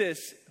to do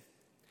this.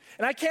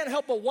 And I can't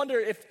help but wonder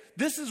if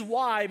this is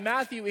why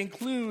Matthew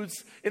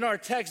includes in our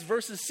text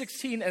verses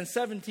 16 and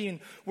 17,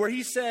 where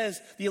he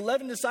says the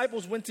 11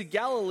 disciples went to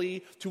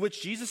Galilee, to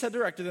which Jesus had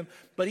directed them.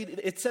 But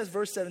it says,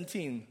 verse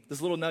 17,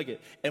 this little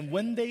nugget, and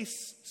when they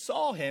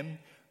saw him,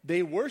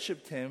 they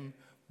worshiped him,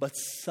 but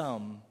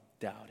some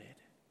doubted.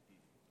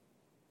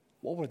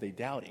 What were they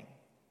doubting?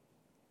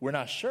 We're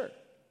not sure.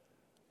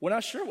 We're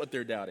not sure what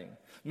they're doubting.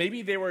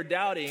 Maybe they were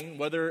doubting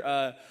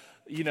whether,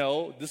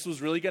 this was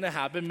really going to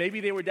happen.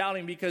 Maybe they were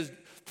doubting because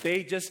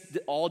they just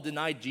all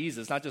denied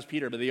Jesus, not just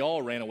Peter, but they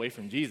all ran away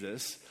from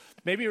Jesus.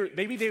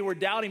 Maybe they were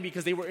doubting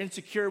because they were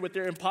insecure with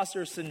their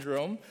imposter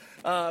syndrome.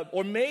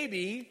 Or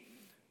maybe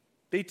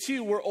they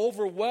too were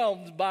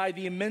overwhelmed by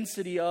the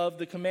immensity of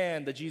the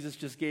command that Jesus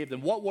just gave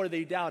them. What were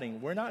they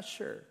doubting? We're not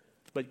sure.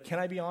 But can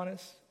I be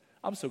honest?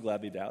 I'm so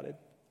glad they doubted.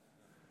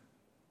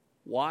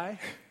 Why?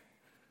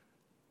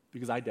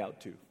 Because I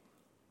doubt too.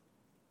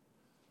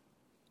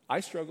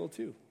 I struggle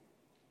too.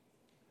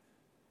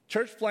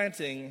 Church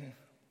planting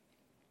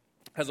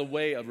has a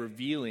way of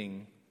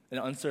revealing and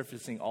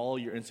unsurfacing all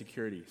your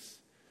insecurities,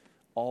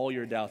 all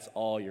your doubts,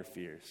 all your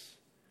fears.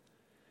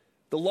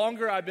 The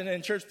longer I've been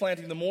in church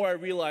planting, the more I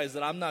realize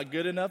that I'm not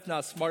good enough,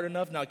 not smart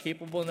enough, not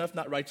capable enough,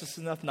 not righteous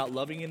enough, not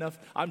loving enough.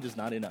 I'm just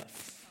not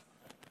enough.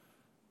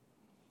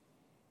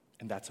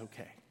 And that's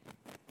okay.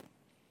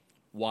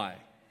 Why?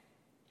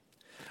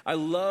 I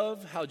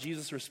love how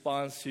Jesus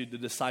responds to the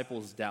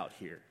disciples' doubt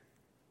here.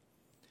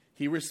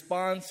 He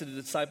responds to the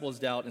disciples'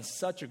 doubt in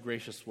such a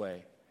gracious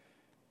way.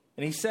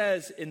 And he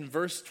says in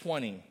verse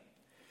 20,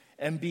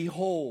 and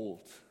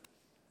behold,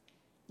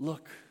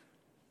 look,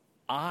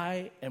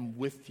 I am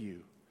with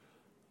you,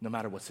 no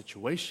matter what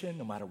situation,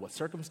 no matter what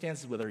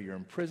circumstances, whether you're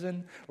in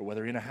prison or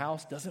whether you're in a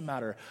house, doesn't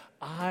matter.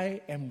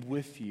 I am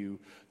with you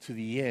to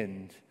the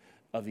end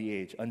of the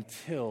age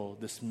until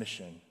this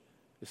mission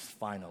is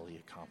finally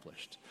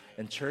accomplished.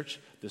 And church,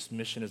 this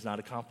mission is not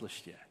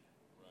accomplished yet.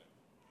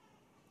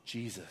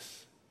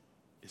 Jesus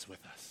is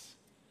with us.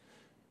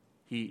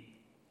 He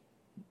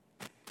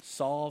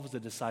solves the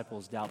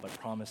disciples' doubt by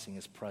promising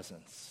his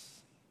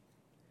presence.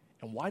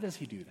 And why does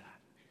he do that?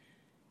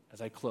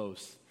 As I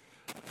close,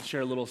 I'll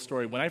share a little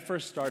story. When I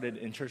first started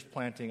in church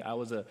planting, I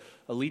was a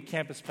lead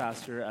campus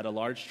pastor at a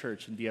large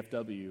church in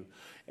DFW,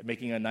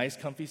 making a nice,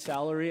 comfy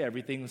salary.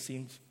 Everything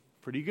seemed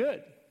pretty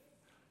good.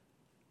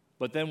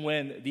 But then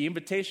when the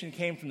invitation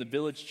came from the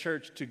village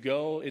church to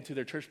go into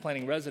their church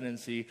planting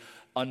residency,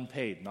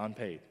 unpaid,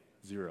 non-paid,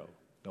 zero,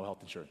 no health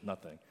insurance,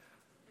 nothing.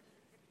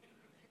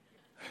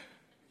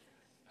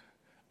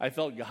 I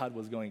felt God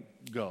was going,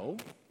 go,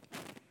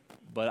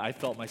 but I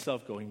felt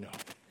myself going, no.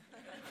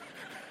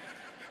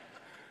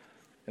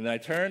 And then I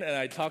turned and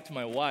I talked to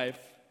my wife,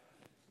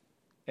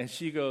 and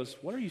she goes,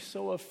 what are you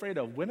so afraid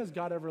of? When has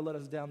God ever let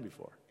us down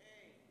before?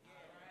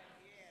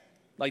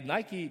 Like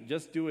Nike,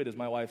 just do it is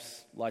my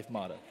wife's life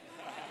motto.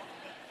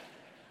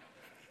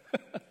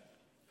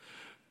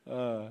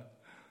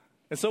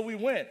 And so we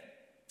went.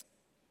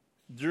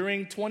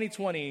 During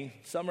 2020,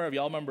 summer of,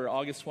 y'all remember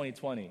August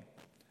 2020,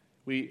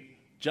 we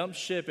jumped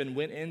ship and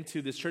went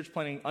into this church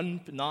planting,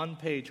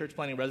 non-paid church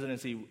planting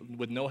residency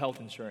with no health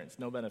insurance,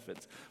 no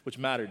benefits, which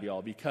mattered,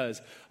 y'all,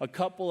 because a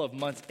couple of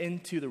months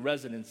into the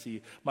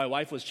residency, my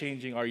wife was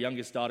changing our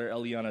youngest daughter,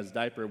 Eliana's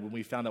diaper, when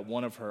we found that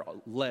one of her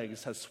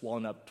legs has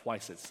swollen up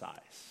twice its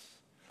size.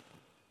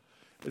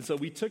 And so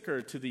we took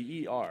her to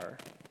the ER,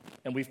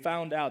 and we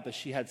found out that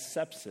she had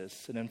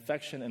sepsis, an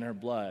infection in her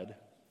blood.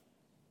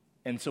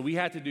 And so we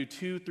had to do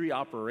 2-3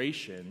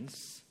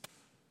 operations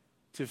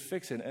to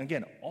fix it. And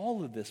again,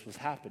 all of this was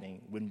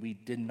happening when we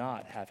did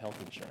not have health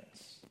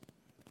insurance.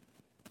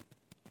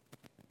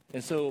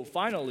 And so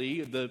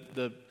finally,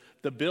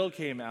 the bill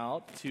came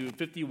out to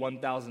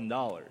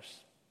 $51,000.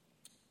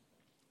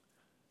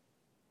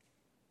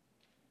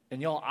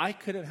 And y'all, I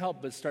couldn't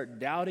help but start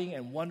doubting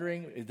and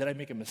wondering, did I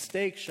make a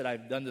mistake? Should I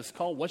have done this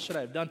call? What should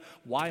I have done?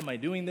 Why am I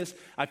doing this?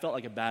 I felt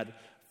like a bad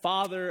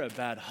father, a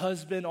bad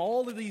husband.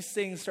 All of these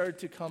things started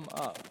to come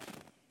up.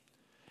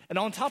 And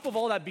on top of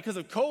all that, because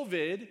of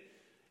COVID,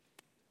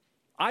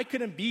 I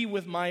couldn't be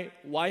with my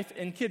wife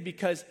and kid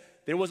because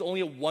there was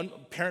only a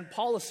one-parent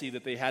policy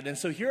that they had. And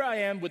so here I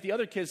am with the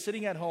other kids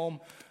sitting at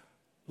home,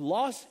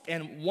 lost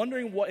and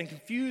wondering what, and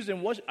confused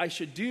and what I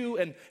should do.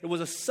 And it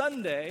was a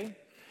Sunday.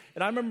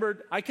 And I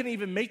remembered I couldn't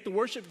even make the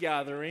worship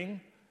gathering.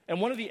 And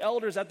one of the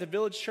elders at the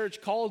village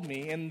church called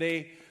me, and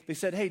they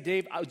said, hey,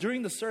 Dave,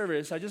 during the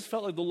service, I just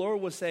felt like the Lord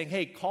was saying,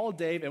 hey, call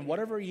Dave, and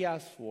whatever he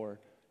asks for,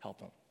 help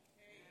him.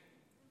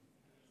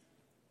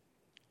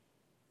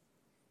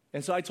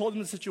 And so I told him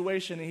the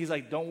situation, and he's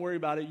like, don't worry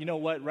about it. You know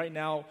what? Right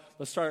now,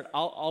 let's start.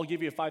 I'll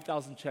give you a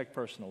 $5,000 check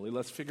personally.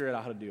 Let's figure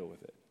out how to deal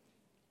with it.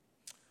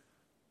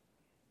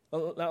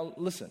 Now,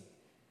 listen.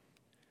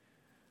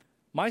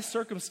 My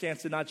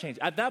circumstance did not change.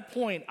 At that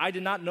point, I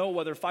did not know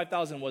whether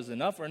 $5,000 was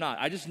enough or not.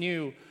 I just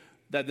knew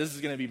that this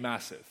is going to be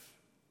massive.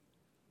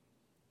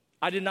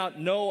 I did not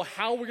know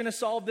how we're going to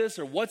solve this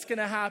or what's going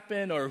to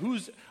happen or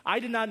I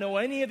did not know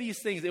any of these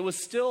things. It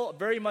was still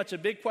very much a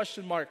big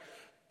question mark.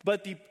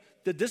 But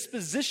the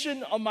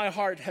disposition of my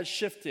heart has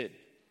shifted.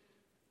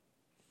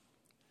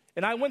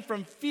 And I went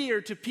from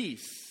fear to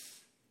peace.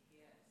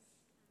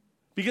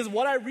 Because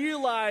what I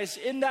realized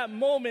in that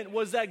moment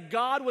was that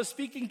God was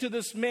speaking to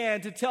this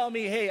man to tell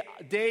me, hey,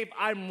 Dave,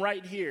 I'm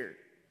right here.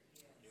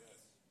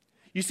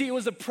 You see, it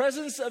was the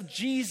presence of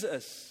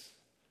Jesus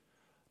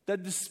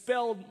that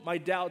dispelled my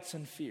doubts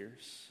and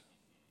fears.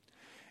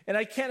 And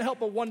I can't help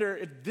but wonder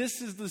if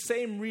this is the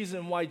same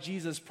reason why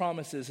Jesus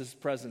promises his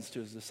presence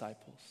to his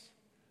disciples.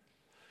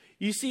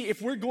 You see,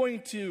 if we're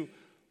going to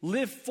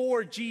live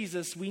for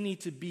Jesus, we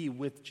need to be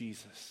with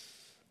Jesus.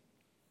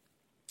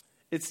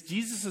 It's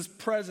Jesus'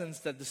 presence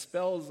that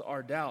dispels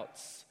our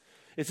doubts.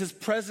 It's his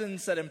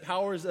presence that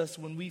empowers us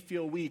when we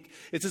feel weak.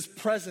 It's his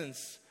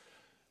presence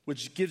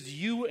which gives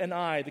you and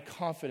I the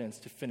confidence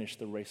to finish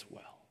the race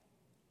well.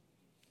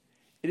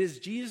 It is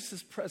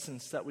Jesus'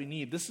 presence that we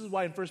need. This is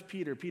why in 1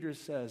 Peter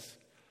says,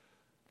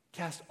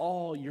 cast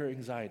all your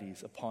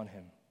anxieties upon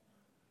him,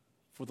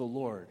 for the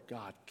Lord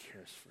God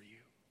cares for you.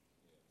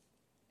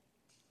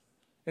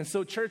 And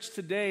so, church,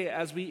 today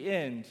as we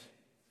end,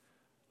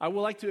 I would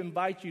like to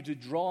invite you to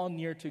draw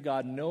near to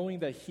God,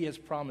 knowing that he has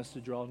promised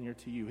to draw near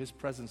to you. His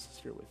presence is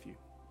here with you.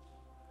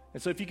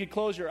 And so if you could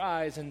close your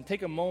eyes and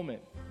take a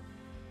moment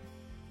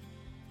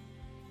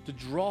to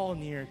draw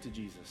near to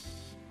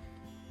Jesus.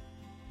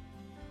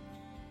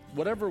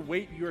 Whatever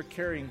weight you're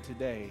carrying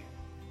today,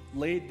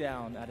 lay it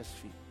down at his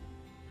feet.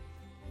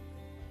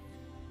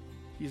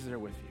 He's there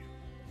with you.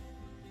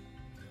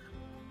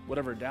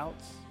 Whatever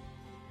doubts,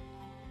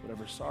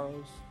 whatever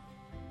sorrows,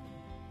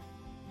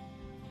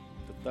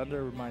 the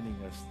thunder reminding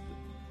us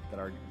that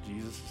our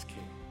Jesus is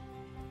King.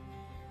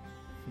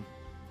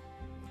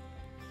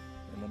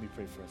 And let me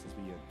pray for us as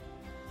we end.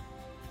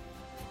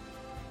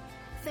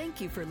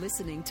 Thank you for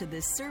listening to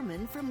this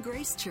sermon from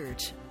Grace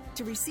Church.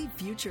 To receive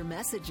future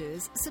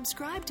messages,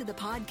 subscribe to the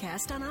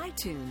podcast on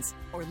iTunes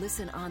or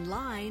listen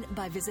online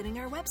by visiting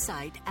our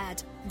website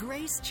at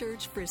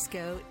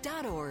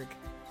gracechurchfrisco.org.